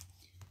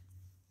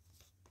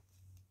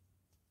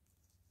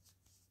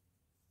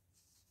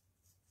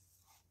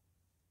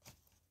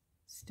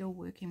 Still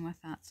working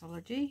with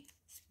Artzology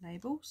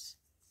labels.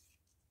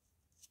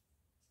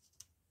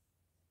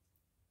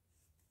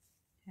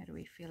 How do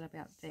we feel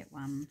about that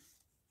one?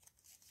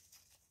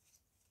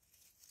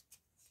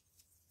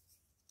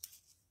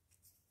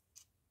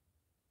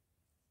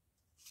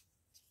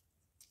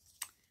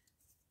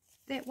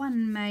 That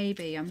one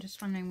maybe. I'm just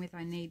wondering whether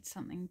I need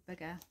something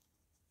bigger.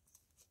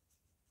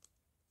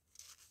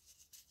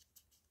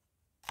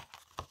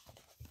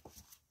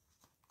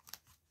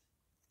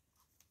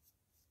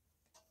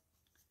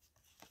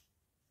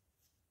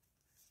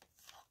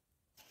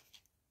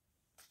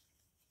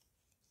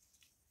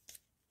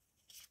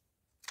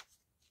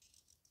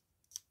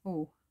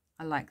 Oh,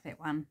 I like that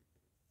one.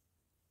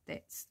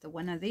 That's the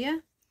winner there.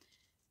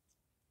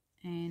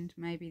 And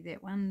maybe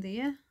that one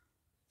there.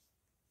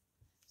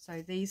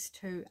 So these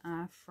two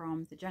are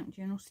from the Junk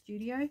Journal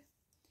Studio.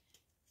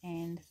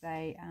 And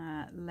they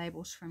are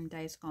labels from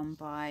Days Gone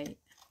By.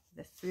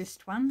 The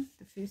first one,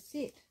 the first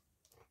set.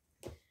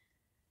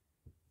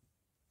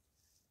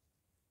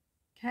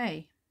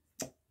 Okay.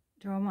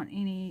 Do I want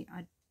any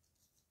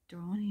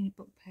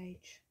book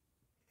page?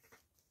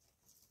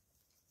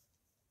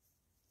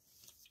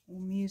 Or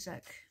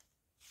music?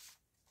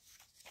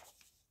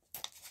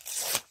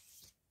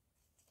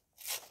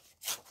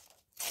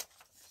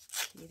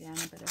 Tear down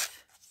a bit of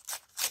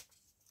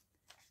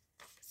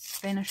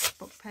Spanish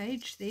book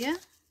page there.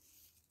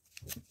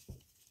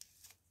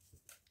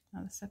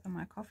 Another sip of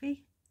my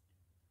coffee.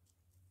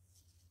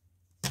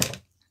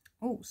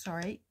 Oh,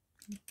 sorry.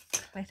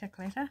 Clatter,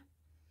 clatter.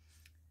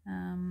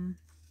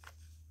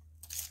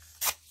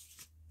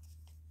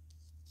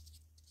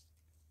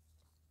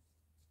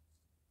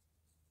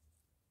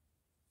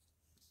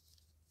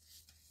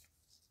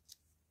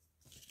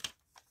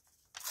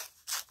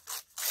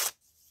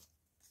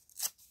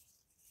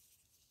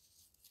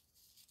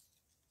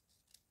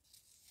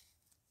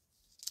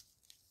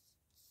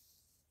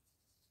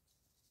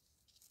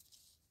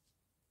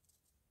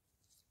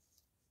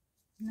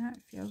 No,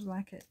 it feels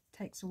like it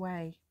takes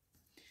away.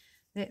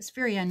 That's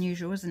very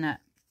unusual, isn't it?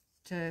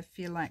 To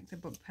feel like the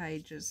book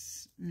page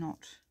is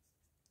not...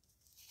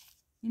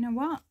 You know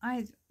what?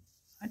 I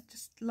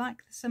just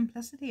like the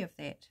simplicity of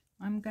that.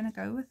 I'm going to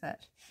go with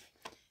it.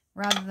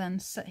 Rather than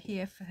sit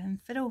here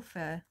and fiddle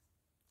for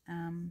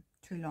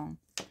too long.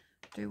 I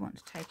do want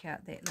to take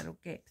out that little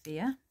gap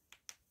there.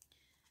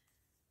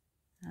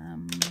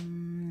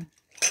 Might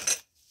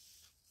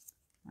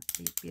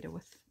be better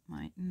with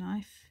my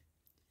knife.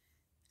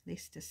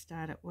 Less to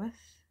start it with.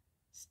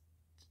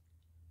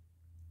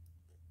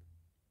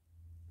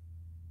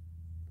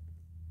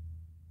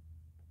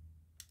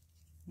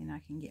 Then I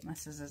can get my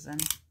scissors in.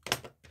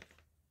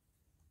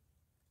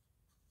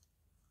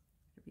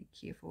 Be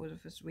careful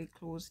with his wee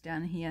claws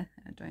down here.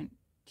 I don't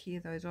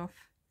tear those off.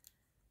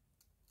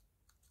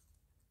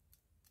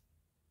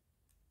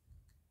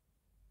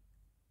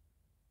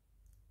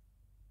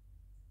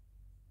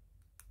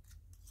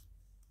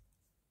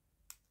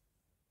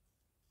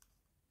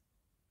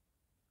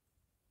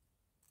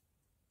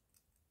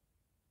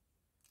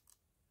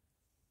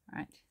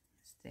 Right,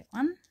 that's that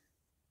one.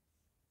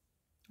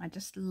 I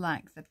just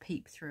like the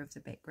peep through of the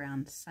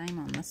background. Same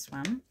on this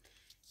one,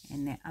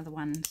 and that other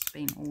one's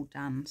been all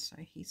done, so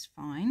he's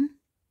fine.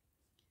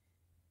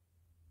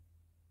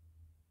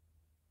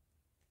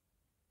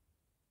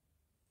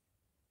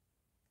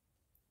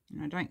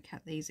 And I don't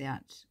cut these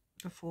out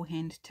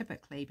beforehand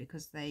typically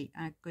because they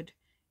are good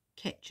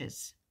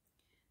catches.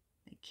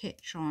 They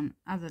catch on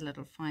other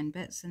little fine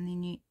bits, and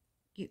then you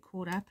get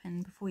caught up,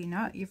 and before you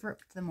know it, you've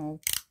ripped them all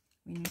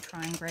when you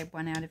try and grab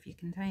one out of your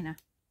container.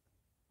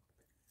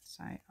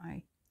 So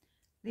I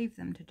leave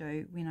them to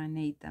do when I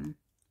need them,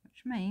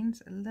 which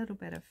means a little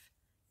bit of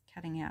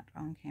cutting out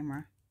on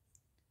camera.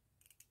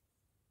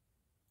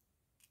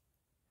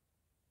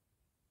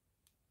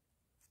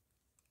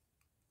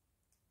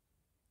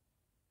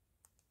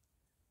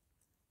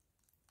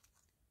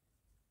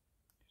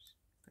 Just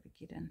got to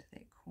get into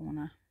that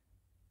corner.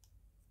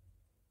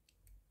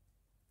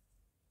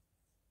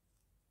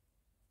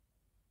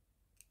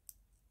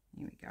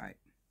 Here we go.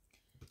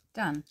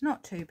 Done.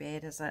 Not too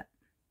bad, is it?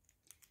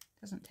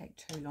 Doesn't take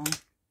too long.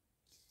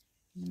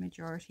 The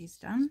majority's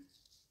done.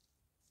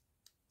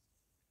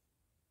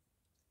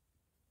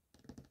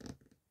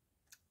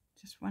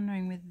 Just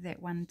wondering whether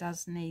that one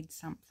does need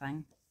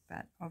something,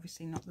 but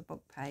obviously not the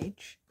book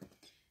page.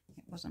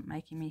 It wasn't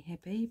making me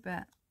happy,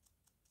 but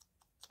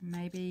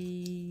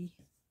maybe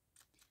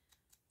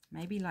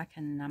like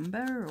a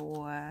number,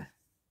 or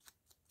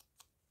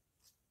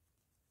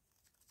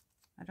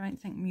I don't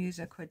think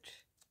music would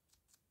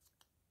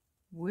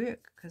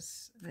work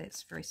because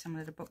that's very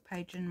similar to book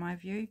page in my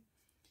view.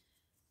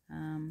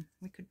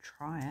 We could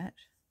try it.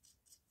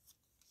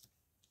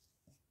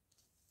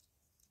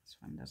 This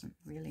one doesn't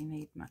really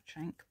need much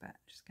ink, but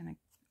just going to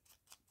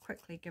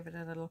quickly give it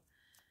a little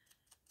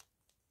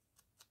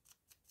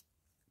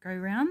go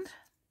round.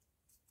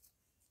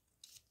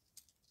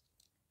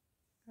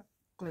 Got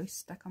glue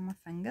stuck on my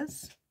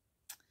fingers.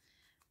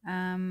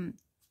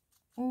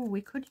 Oh,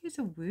 we could use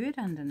a word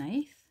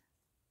underneath.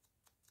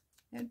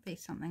 That would be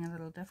something a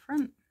little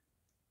different.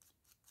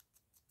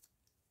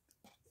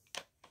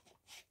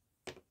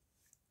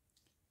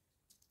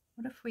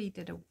 What if we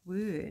did a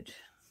word?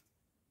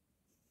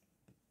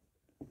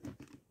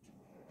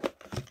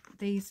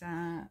 These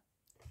are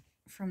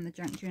from the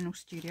Junk Journal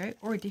Studio,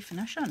 or a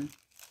definition.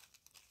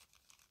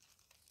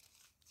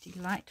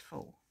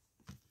 Delightful.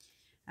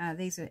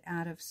 These are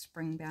out of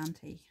Spring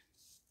Bounty.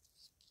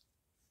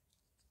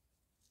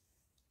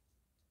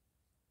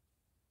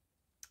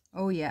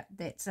 Oh yeah,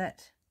 that's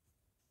it.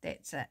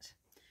 That's it.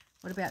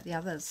 What about the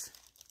others?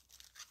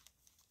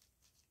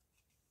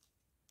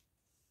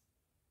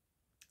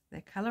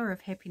 The colour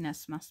of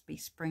happiness must be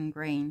spring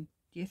green.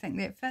 Do you think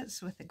that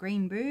fits with the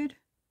green bird?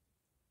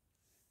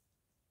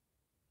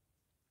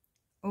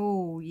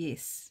 Oh,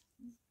 yes.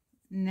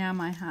 Now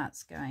my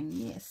heart's going,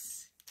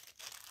 yes.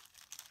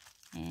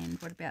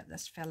 And what about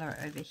this fella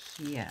over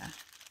here?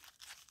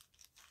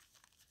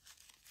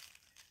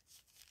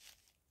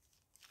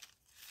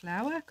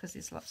 Flower, because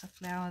there's lots of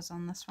flowers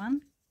on this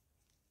one.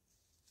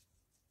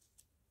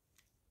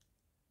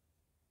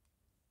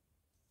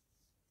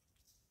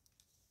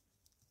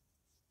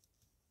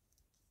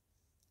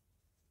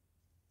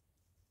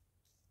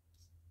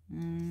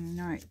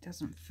 No, it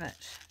doesn't fit.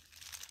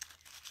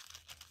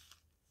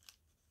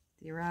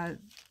 There are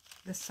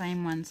the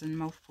same ones in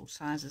multiple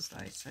sizes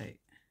though, so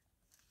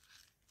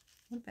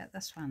what about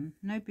this one?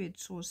 No bird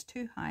soars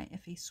too high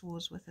if he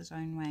soars with his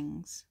own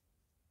wings.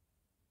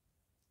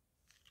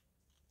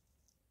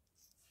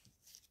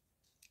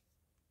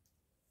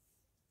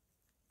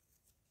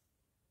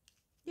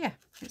 Yeah,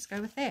 let's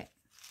go with that.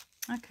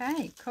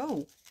 Okay,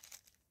 cool.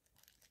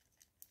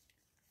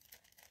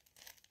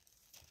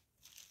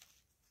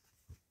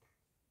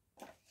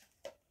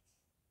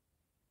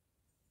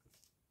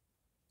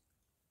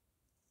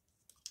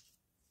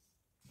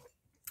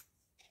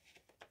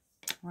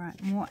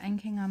 Right, more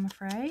inking, I'm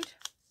afraid.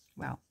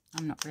 Well,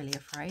 I'm not really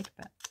afraid,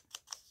 but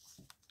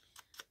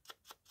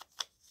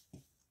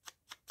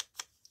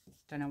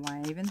don't know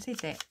why I even said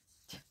that.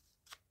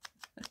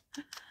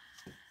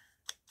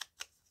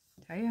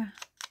 Tell ya,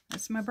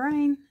 it's my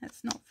brain.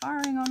 It's not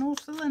firing on all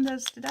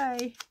cylinders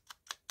today.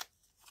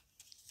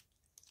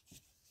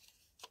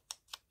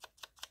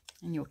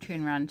 And you'll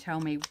turn around and tell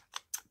me,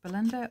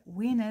 Belinda,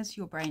 when is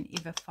your brain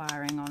ever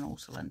firing on all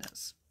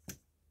cylinders?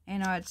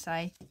 And I'd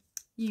say,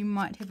 you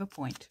might have a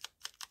point.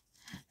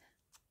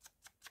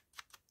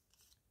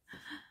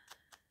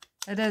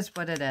 It is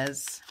what it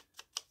is.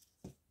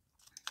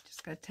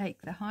 Just got to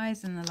take the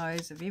highs and the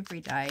lows of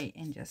every day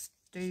and just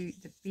do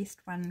the best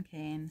one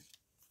can.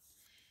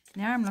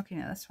 Now I'm looking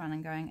at this one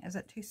and going, is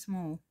it too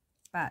small?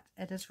 But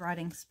it is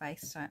writing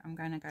space, so I'm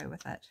going to go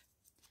with it.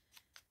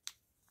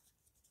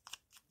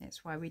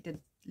 That's why we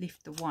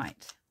left the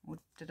white, or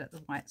did it the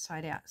white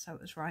side out, so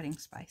it was writing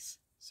space.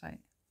 So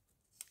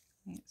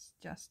let's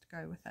just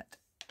go with it.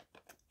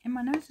 And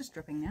my nose is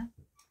dripping now.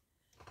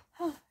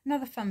 Oh,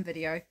 another fun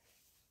video.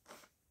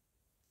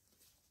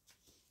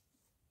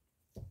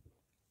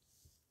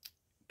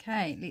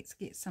 Okay, let's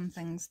get some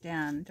things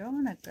down. Do I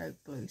want to go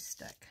glue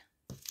stick?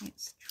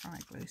 Let's try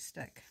glue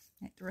stick.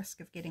 at the risk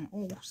of getting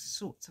all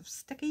sorts of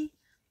sticky.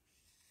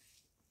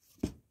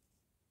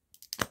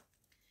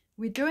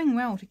 We're doing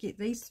well to get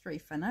these 3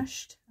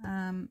 finished,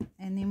 and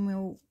then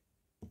we'll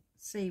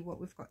see what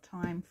we've got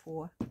time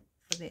for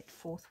that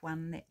 4th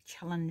one, that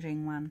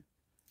challenging one.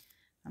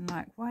 I'm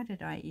like, why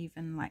did I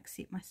even like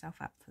set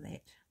myself up for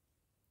that?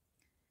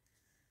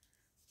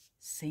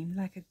 Seemed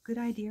like a good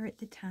idea at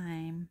the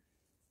time.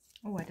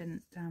 Oh, I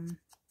didn't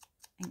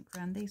ink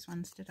around these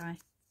ones, did I?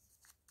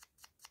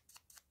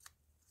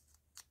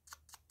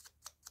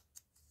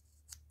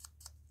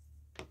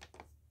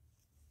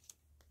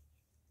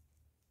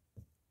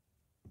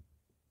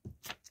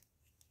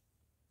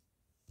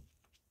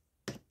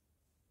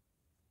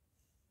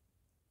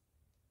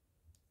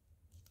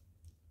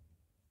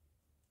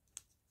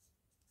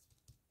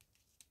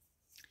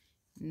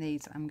 And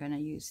these I'm going to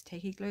use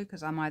tacky glue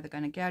because I'm either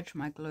going to gouge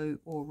my glue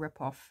or rip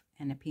off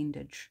an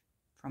appendage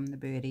from the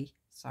birdie.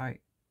 So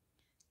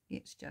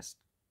let's just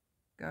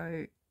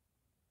go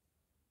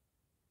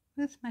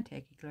with my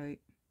tacky glue.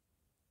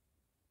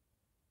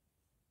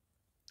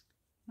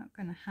 Not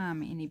going to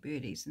harm any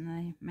birdies in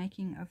the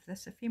making of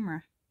this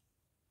ephemera.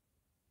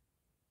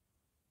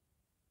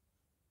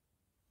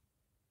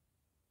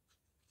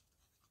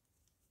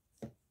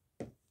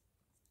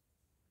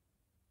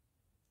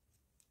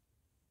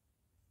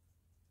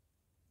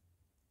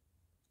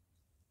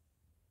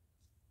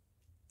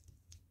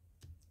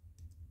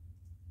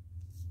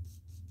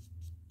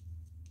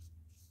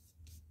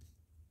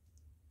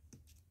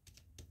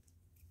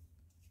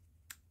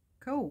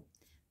 Cool,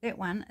 that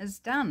one is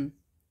done.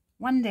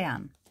 One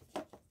down.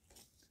 Pop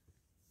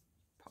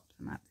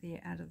them up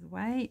there out of the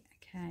way.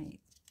 Okay,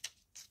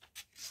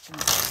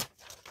 just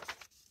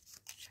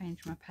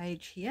change my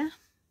page here.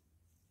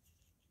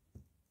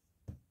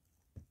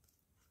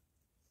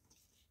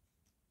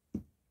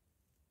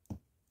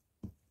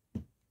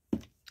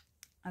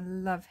 I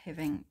love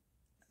having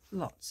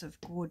lots of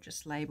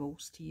gorgeous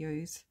labels to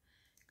use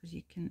because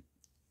you can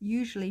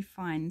usually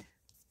find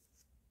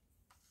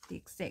the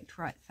exact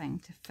right thing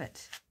to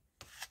fit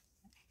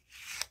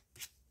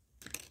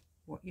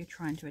what you're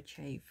trying to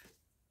achieve.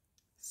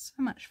 So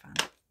much fun.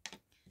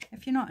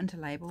 If you're not into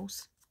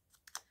labels,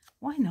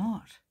 why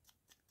not?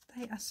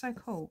 They are so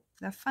cool.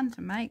 They're fun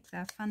to make,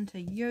 they're fun to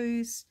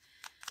use,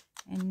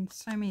 and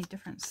so many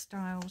different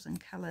styles and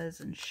colors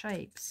and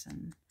shapes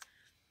and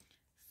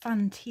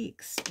fun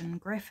text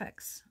and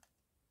graphics.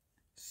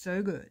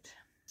 So good.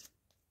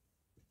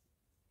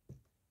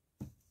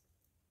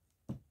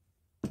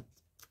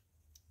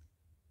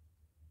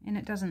 And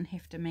it doesn't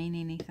have to mean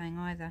anything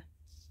either.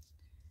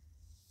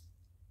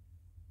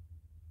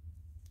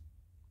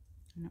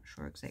 I'm not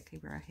sure exactly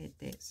where I had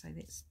that, so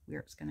that's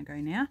where it's going to go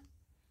now.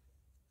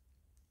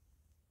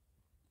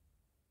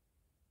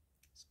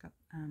 It's got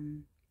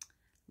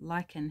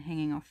lichen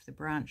hanging off the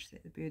branch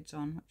that the bird's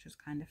on, which is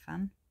kind of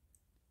fun.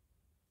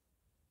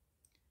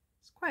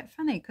 It's quite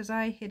funny because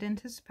I had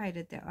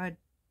anticipated that I'd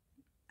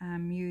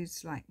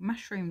use like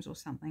mushrooms or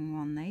something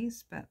on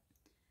these, but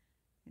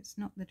it's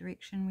not the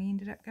direction we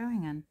ended up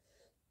going in.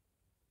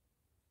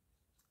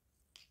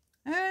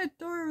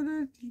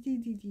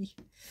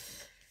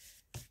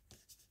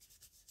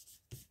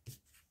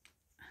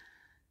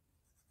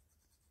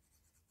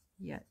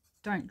 Yeah,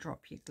 don't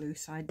drop your glue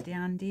side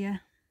down, dear.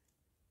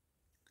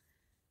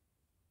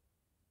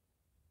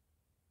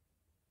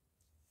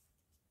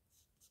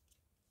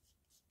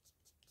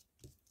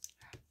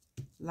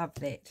 Love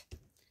that.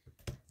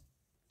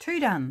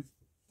 2 done.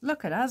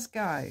 Look at us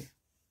go.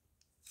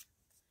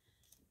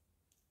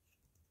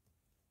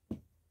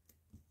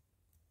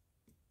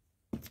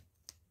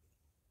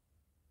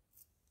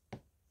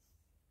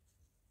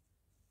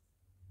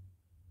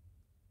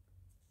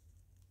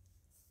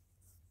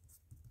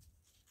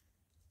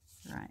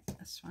 Right,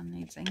 this one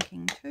needs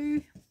inking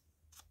too.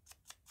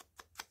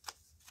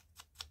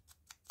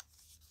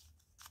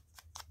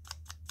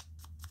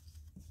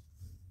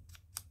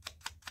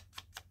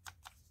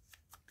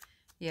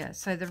 Yeah,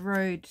 so the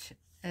road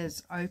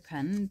is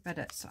open, but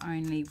it's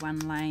only 1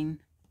 lane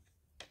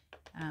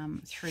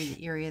through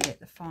the area that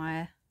the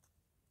fire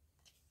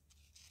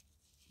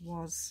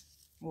was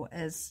or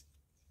is,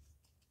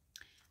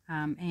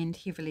 and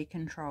heavily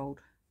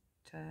controlled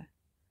for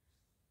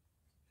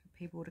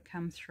people to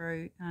come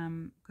through,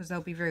 because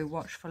they'll be very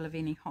watchful of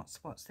any hot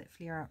spots that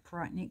flare up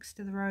right next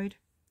to the road.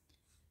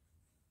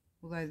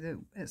 Although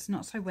it's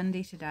not so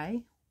windy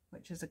today,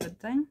 which is a good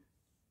thing.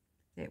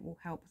 That will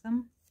help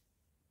them.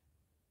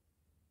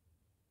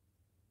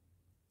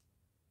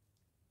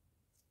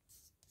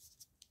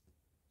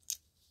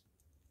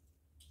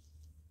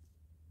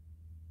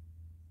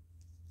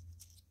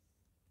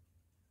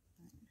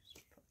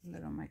 A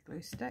lid on my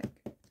glue stick,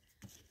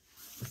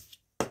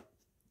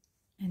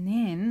 and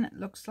then it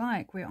looks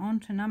like we're on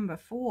to number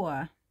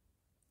 4,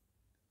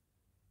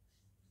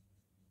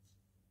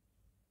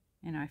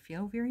 and I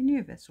feel very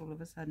nervous all of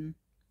a sudden.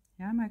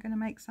 How am I going to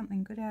make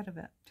something good out of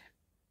it?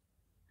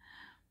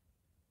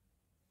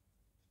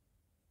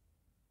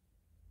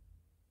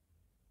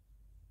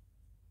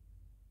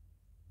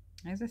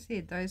 As I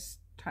said, those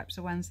types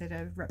of ones that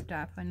are ripped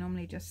up. I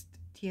normally just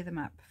tear them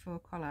up for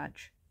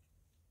collage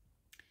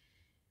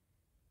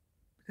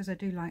because I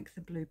do like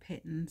the blue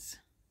patterns.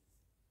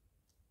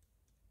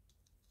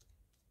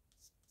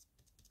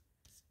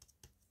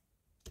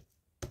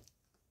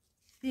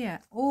 Yeah,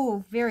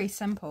 all very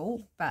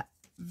simple, but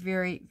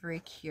very, very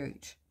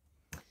cute.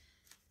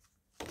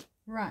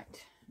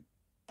 Right,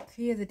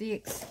 clear the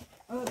decks.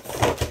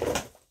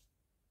 Oops.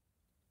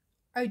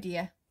 Oh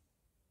dear,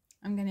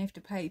 I'm going to have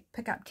to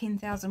pick up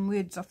 10,000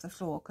 words off the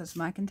floor because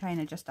my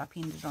container just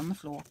upended on the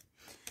floor.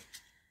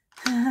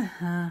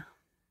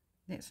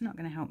 That's not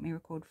going to help me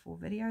record 4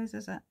 videos,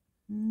 is it?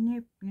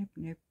 Nope, nope,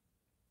 nope.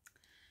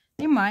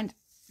 Never mind,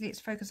 let's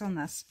focus on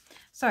this.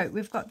 So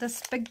we've got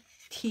this big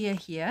tear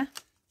here.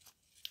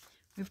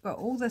 We've got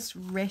all this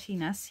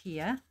rattiness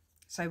here,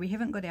 so we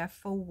haven't got our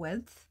full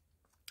width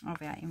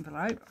of our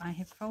envelope. I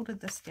have folded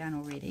this down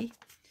already.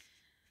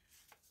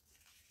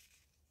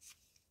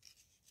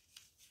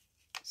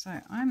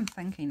 So I'm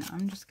thinking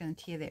I'm just going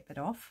to tear that bit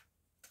off.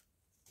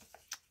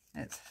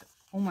 It's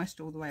almost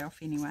all the way off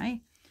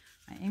anyway.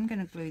 I am going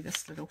to glue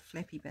this little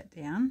flappy bit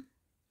down.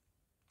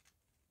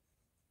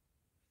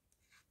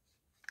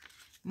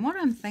 And what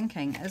I'm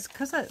thinking is,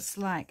 because it's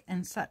like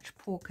in such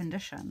poor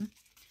condition,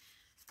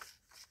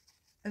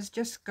 is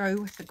just go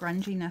with the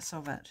grunginess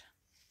of it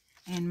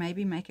and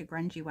maybe make a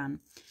grungy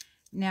one.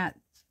 Now,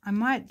 I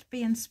might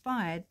be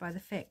inspired by the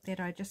fact that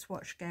I just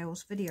watched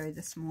Gail's video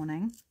this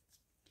morning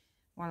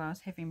while I was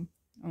having,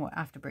 or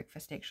after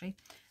breakfast actually,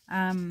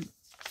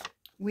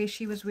 where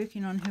she was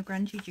working on her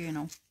grungy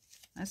journal.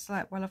 It's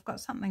like, well, I've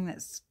got something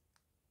it's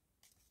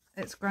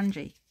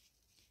grungy.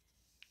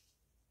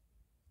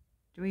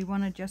 Do we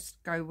want to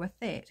just go with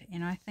that?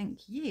 And I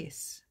think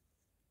yes.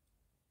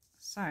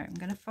 So I'm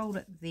going to fold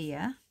it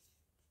there.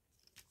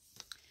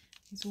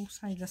 There's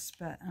also this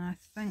bit, and I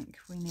think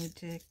we need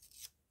to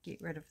get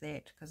rid of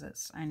that because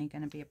it's only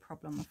going to be a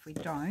problem if we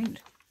don't.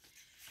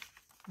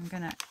 I'm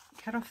going to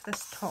cut off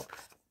this top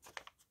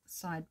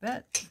side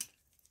bit,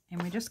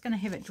 and we're just going to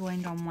have it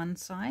joined on one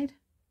side.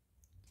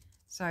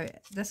 So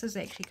this is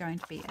actually going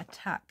to be a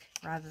tuck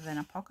rather than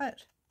a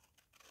pocket.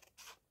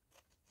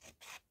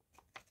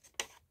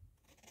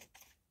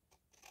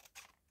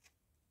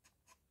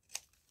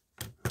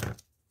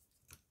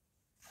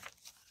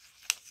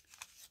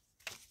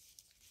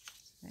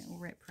 That will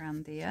wrap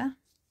around there.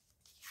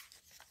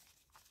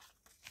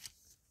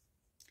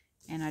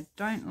 And I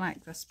don't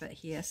like this bit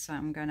here, so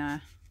I'm going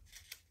to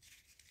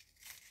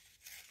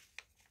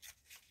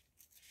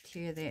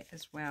tear that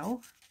as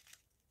well.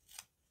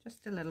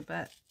 Just a little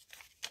bit.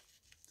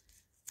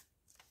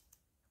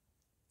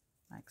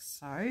 Like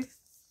so.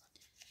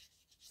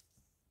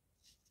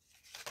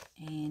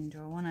 And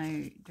do I want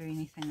to do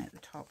anything at the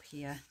top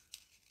here?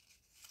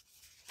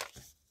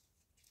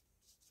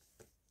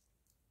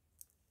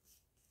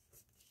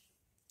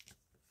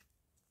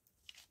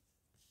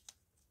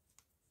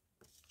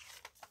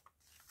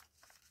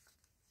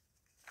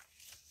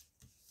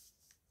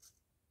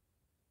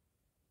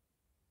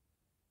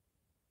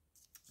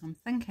 I'm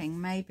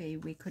thinking maybe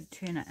we could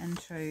turn it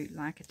into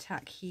like a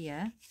tuck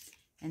here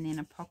and then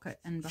a pocket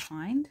in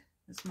behind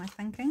is my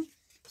thinking.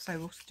 So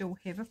we'll still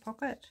have a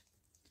pocket.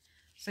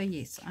 So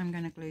yes, I'm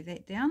going to glue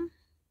that down.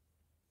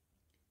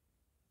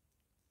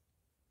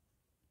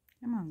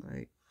 Come on,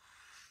 glue.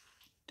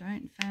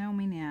 Don't fail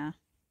me now.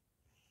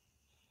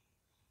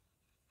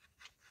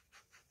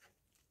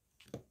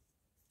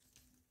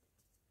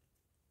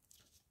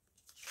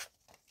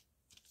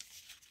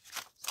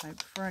 So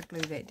before I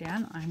glue that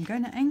down, I'm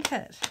going to ink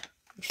it.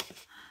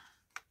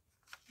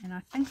 And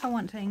I think I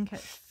want to ink it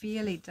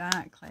fairly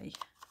darkly.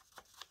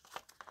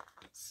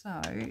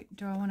 So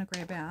do I want to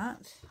grab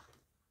out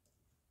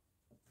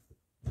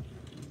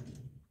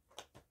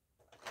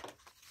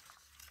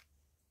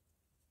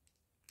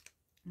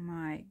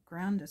my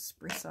ground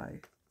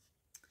espresso?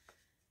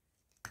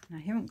 And I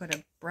haven't got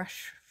a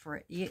brush for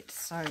it yet,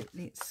 so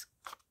let's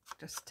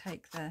just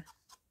take the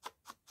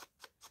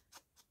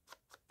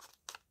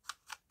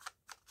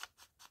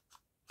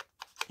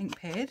ink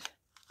pad,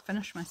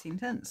 finish my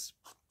sentence,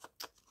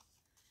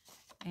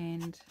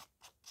 and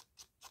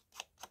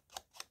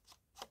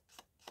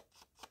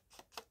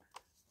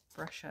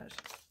brush it.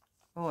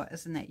 Oh,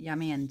 isn't that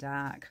yummy and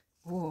dark?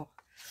 Oh,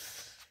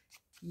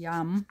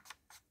 yum.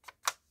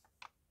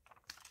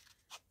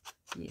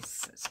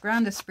 Yes, it's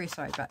ground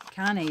espresso, but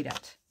can't eat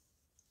it.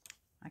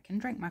 I can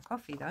drink my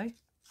coffee though,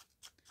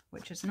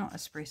 which is not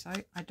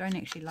espresso. I don't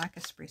actually like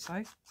espresso.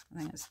 I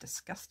think it's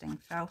disgusting,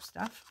 foul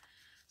stuff.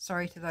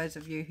 Sorry to those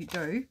of you who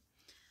do,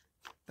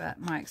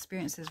 but my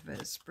experiences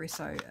with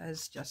espresso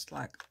is just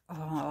like,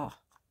 oh,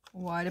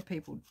 why do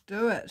people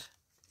do it?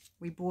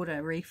 We bought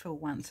a refill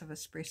once of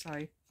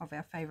espresso of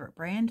our favourite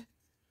brand,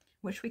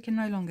 which we can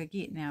no longer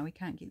get now. We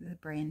can't get the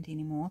brand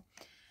anymore.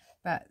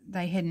 But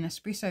they had an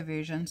espresso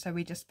version, so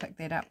we just picked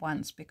that up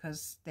once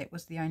because that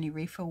was the only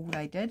refill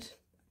they did.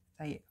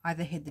 They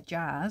either had the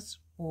jars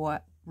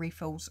or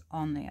refills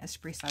on the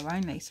espresso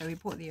only. So we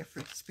bought the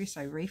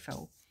espresso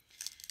refill.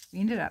 We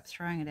ended up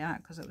throwing it out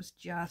because it was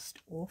just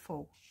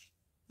awful.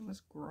 It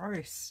was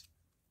gross.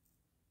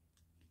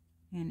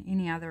 And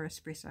any other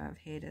espresso I've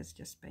had has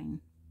just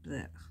been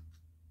blech.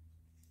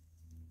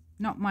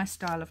 Not my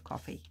style of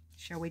coffee,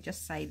 shall we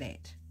just say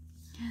that.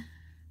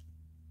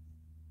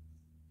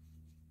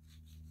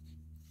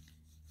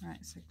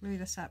 Right, so glue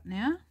this up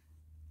now.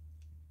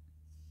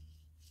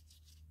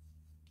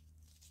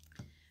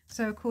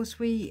 So of course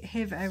we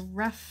have a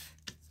rough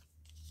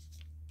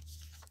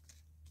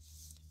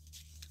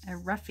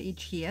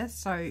edge here.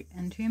 So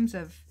in terms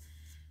of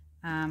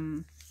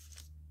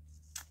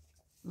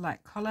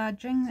like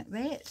collaging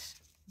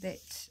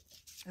that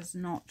is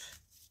not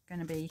going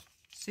to be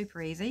super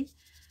easy.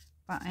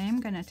 But I am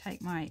going to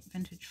take my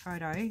vintage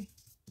photo,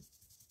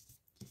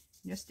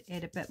 just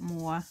add a bit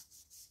more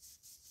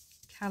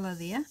colour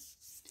there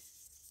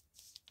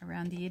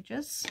around the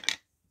edges.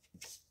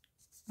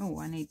 Oh,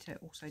 I need to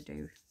also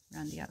do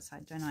around the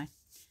outside, don't I?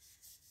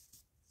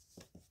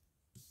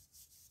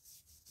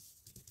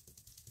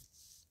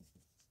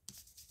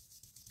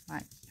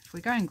 Like, if we're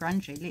going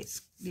grungy,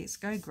 let's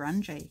go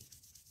grungy.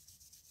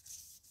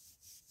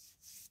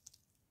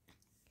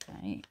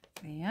 Okay,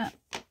 there.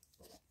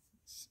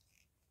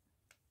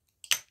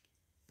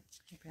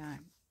 Grab our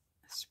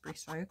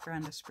espresso,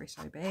 ground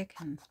espresso bag,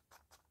 and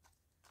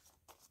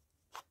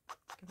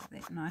give it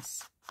that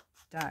nice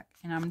dark.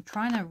 And I'm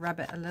trying to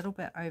rub it a little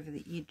bit over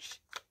the edge,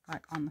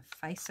 like on the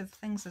face of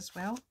things as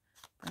well.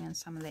 Bring in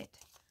some of that.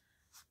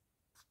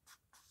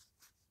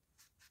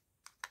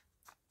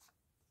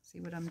 See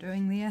what I'm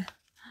doing there?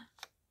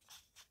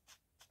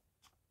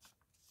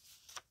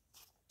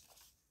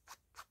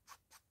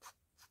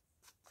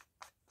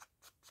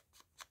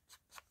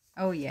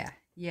 Oh yeah,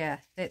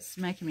 that's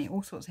making me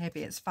all sorts of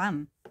happy. It's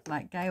fun.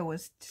 Like Gail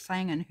was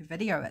saying in her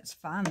video, it's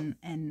fun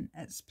and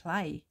it's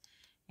play.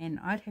 And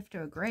I'd have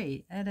to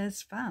agree, it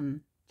is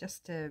fun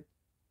just to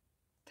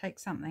take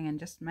something and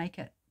just make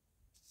it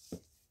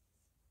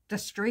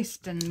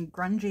distressed and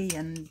grungy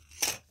and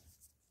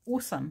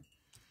awesome.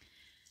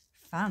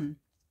 Fun.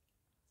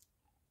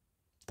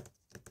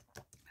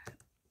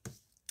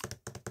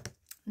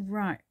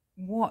 Right,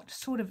 what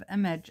sort of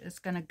image is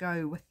going to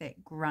go with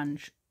that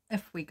grunge?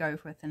 If we go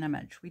with an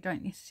image, we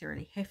don't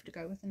necessarily have to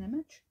go with an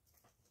image.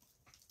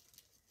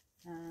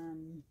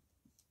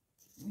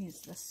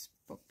 Where's this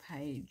book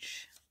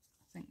page?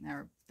 I think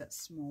they're a bit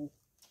small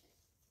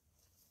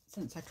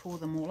since I tore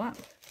them all up.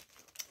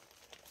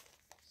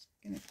 Just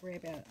going to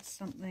grab out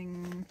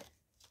something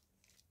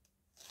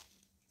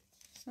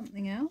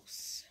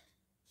else.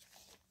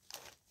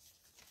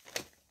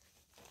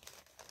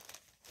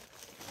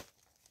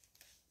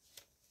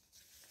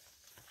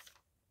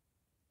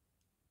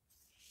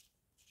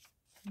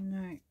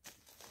 No,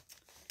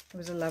 it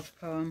was a love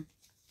poem.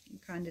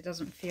 It kind of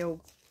doesn't feel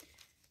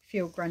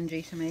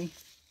grungy to me.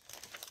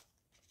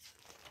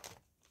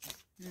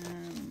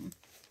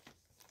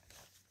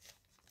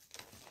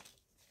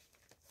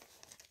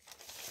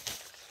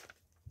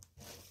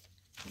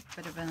 A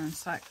bit of an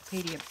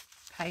encyclopedia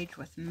page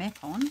with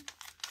map on.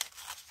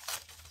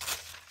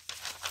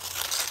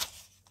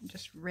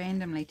 Just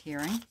randomly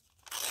tearing.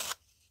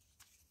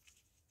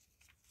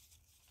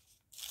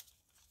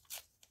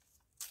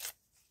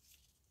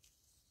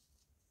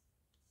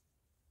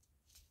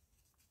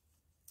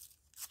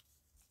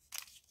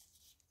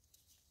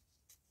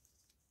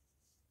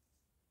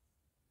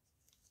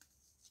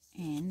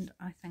 And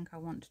I think I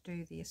want to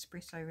do the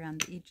espresso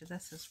around the edge of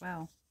this as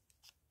well.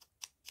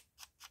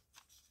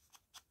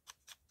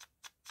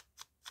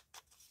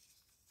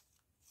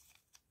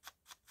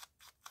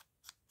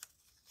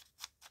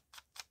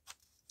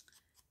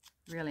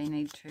 Really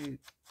need to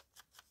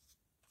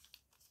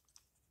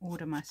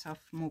order myself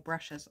more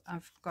brushes.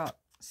 I've got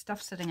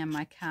stuff sitting in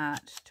my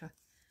cart to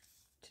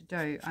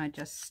do. I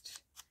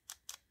just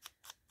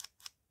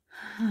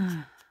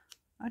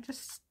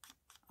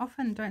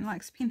often don't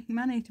like spending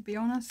money, to be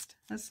honest.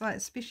 It's like,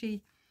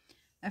 especially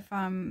if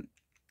I'm,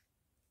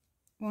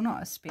 well,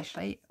 not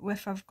especially,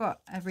 if I've got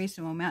a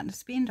reasonable amount to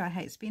spend, I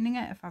hate spending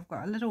it. If I've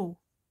got a little,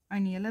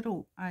 only a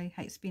little, I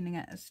hate spending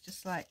it. It's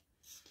just like,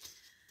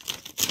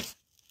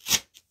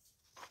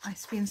 I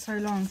spend so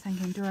long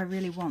thinking, do I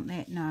really want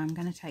that? No, I'm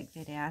going to take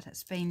that out.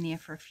 It's been there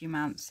for a few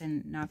months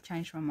and no, I've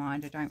changed my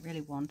mind. I don't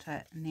really want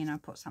it. And then I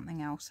put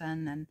something else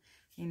in and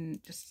then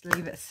just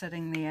leave it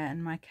sitting there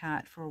in my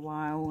cart for a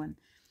while. And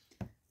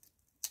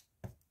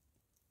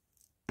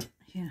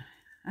yeah,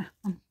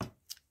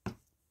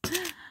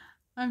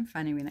 I'm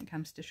funny when it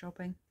comes to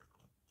shopping.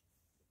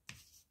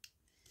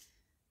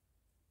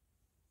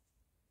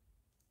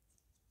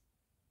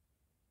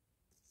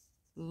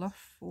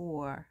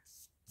 Lofor,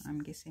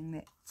 I'm guessing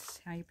that's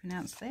how you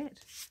pronounce that.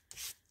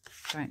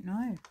 Don't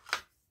know.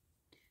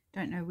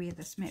 Don't know where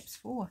this map's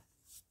for.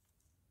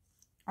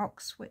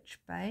 Oxwich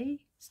Bay.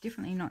 It's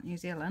definitely not New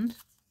Zealand.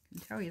 I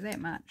can tell you that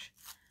much.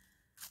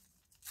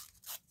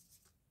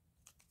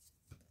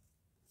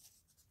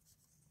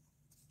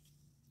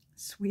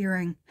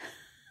 Swearing.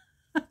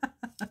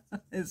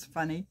 It's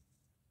funny.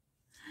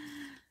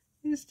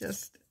 Let's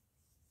just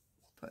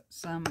put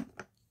some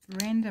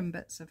random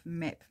bits of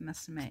map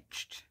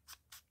mismatched.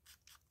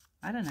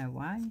 I don't know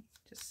why.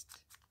 Just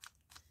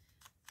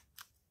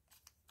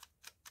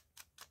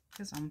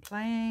because I'm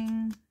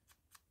playing.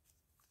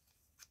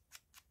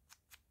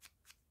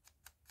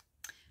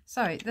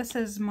 So this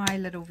is my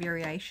little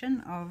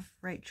variation of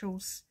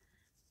Rachel's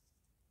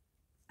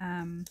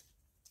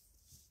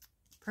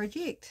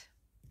project.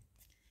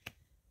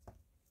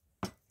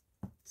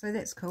 So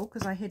that's cool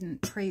because I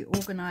hadn't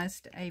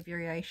pre-organized a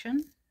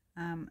variation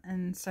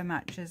in so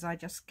much as I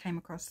just came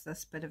across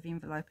this bit of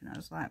envelope and I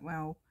was like,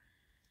 well,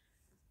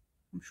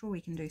 I'm sure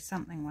we can do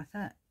something with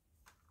it.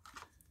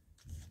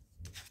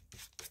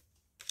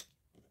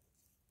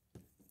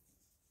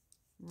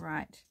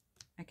 Right,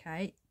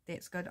 okay,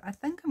 that's good. I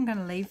think I'm going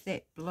to leave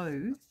that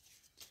blue,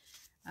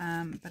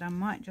 but I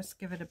might just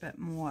give it a bit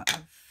more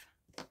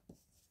of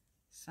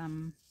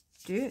some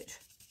dirt.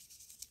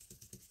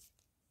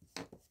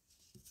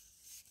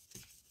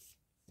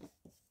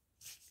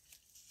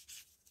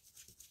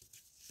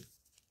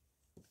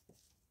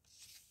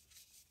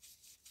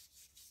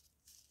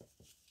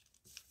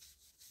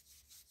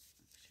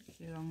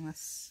 Along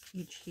this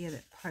edge here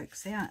that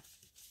pokes out,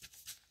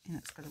 and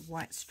it's got a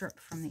white strip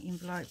from the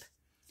envelope.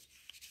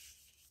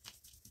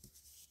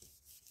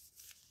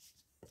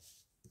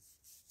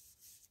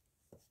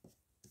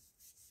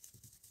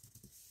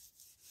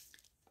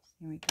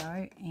 There we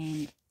go,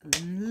 and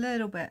a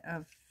little bit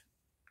of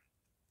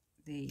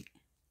the,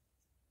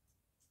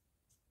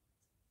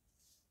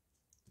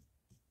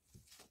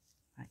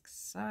 like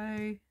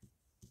so.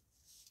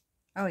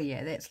 Oh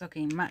yeah, that's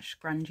looking much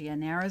grungier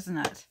now, isn't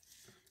it?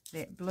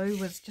 That blue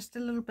was just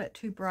a little bit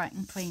too bright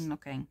and clean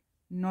looking.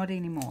 Not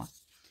anymore.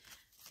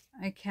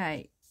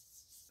 Okay,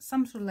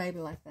 some sort of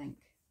label, I think.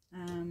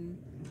 I'm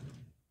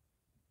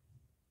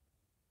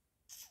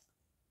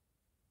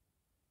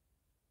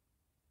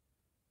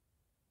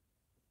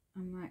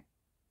like,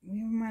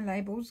 where have my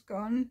labels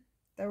gone?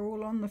 They're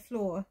all on the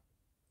floor.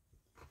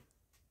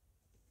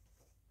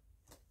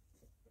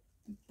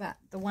 But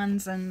the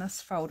ones in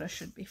this folder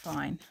should be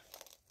fine.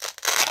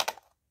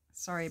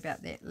 Sorry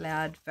about that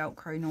loud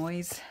Velcro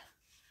noise.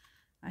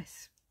 I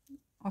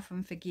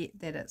often forget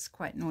that it's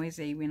quite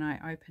noisy when I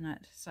open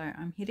it. So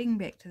I'm heading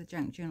back to the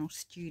Junk Journal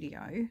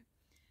Studio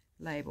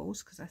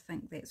labels because I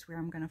think that's where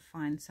I'm going to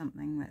find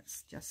something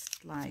that's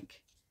just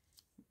like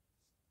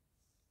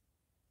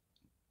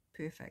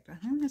perfect. I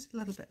think it's a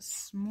little bit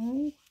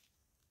small.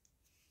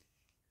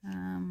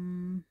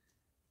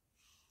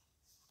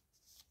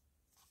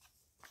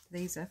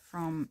 These are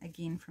from,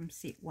 again, from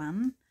set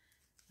 1,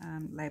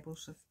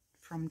 labels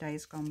from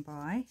Days Gone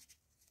By,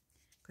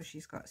 because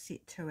she's got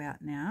set 2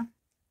 out now,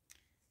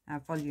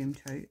 volume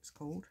 2 it's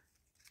called.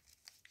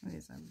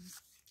 There's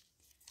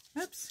a,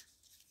 oops,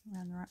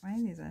 around the right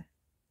way, there's a,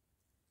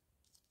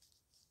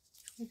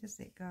 where does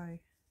that go?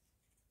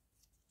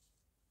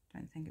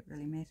 Don't think it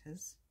really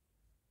matters.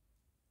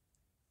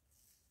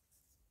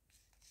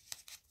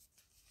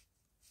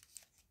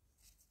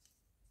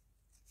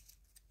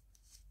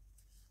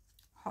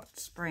 Hot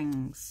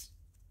Springs.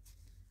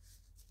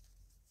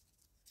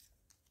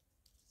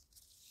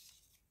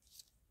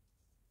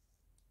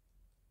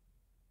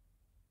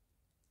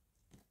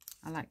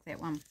 I like that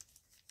one.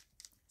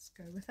 Let's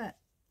go with it.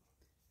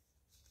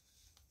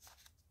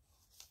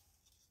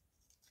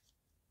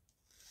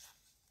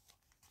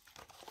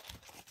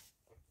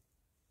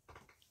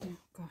 Oh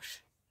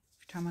gosh,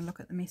 every time I look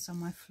at the mess on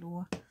my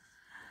floor,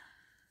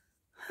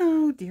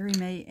 oh dearie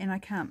me, and I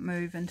can't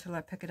move until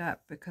I pick it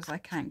up because I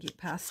can't get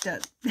past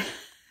it.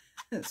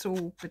 It's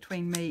all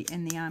between me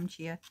and the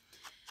armchair,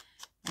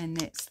 and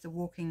that's the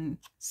walking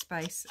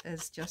space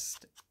is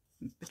just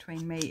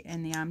between me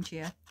and the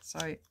armchair, so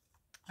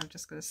I've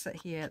just got to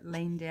sit here,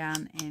 lean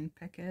down and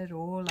pick it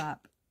all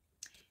up.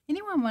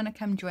 Anyone want to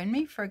come join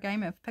me for a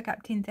game of pick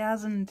up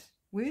 10,000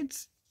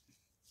 words?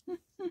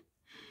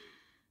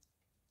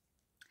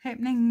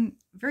 Happening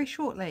very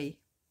shortly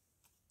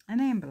in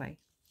Amberley.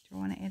 Do I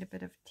want to add a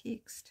bit of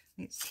text?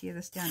 Let's tear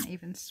this down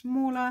even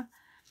smaller.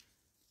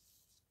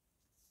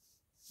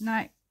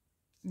 No,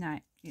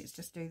 let's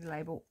just do the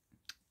label.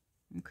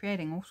 I'm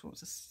creating all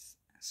sorts of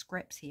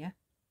scraps here.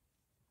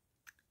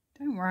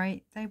 Don't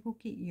worry, they will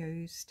get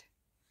used.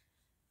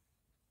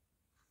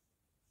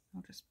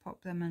 I'll just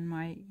pop them in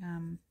my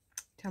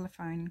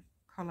telephone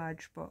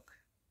collage book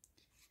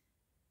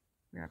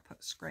where I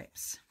put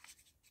scraps.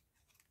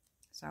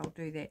 So I'll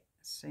do that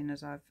as soon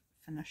as I've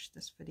finished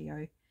this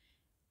video,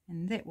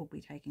 and that will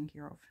be taken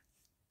care of.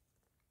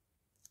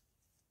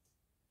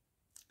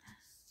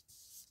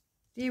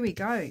 There we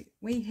go.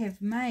 We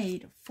have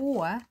made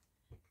 4.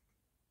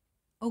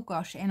 Oh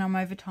gosh, and I'm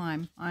over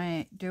time.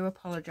 I do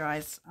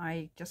apologize.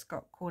 I just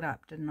got caught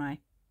up, didn't I?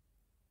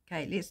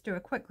 Okay, let's do a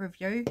quick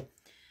review.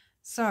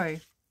 So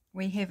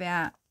we have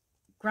our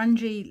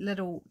grungy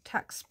little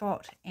tuck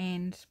spot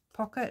and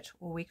pocket,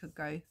 or we could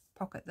go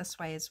pocket this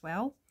way as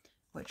well,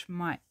 which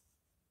might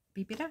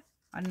be better.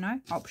 I don't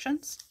know,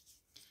 options.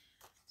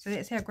 So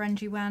that's our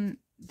grungy one,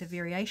 the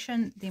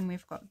variation. Then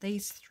we've got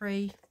these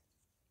 3,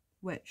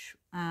 which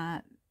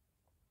are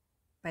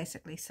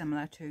basically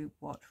similar to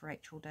what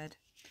Rachel did.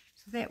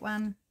 So that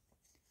one,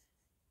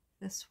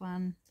 this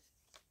one,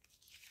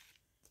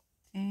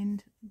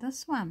 and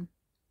this one.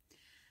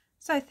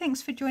 So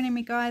thanks for joining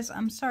me, guys.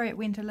 I'm sorry it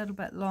went a little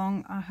bit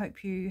long. I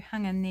hope you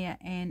hung in there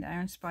and are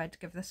inspired to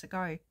give this a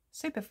go.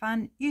 Super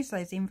fun. Use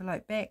those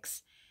envelope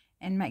backs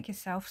and make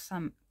yourself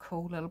some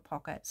cool little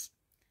pockets.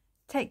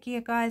 Take care,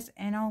 guys,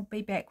 and I'll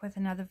be back with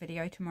another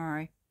video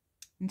tomorrow.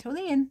 Until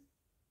then,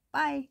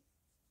 bye.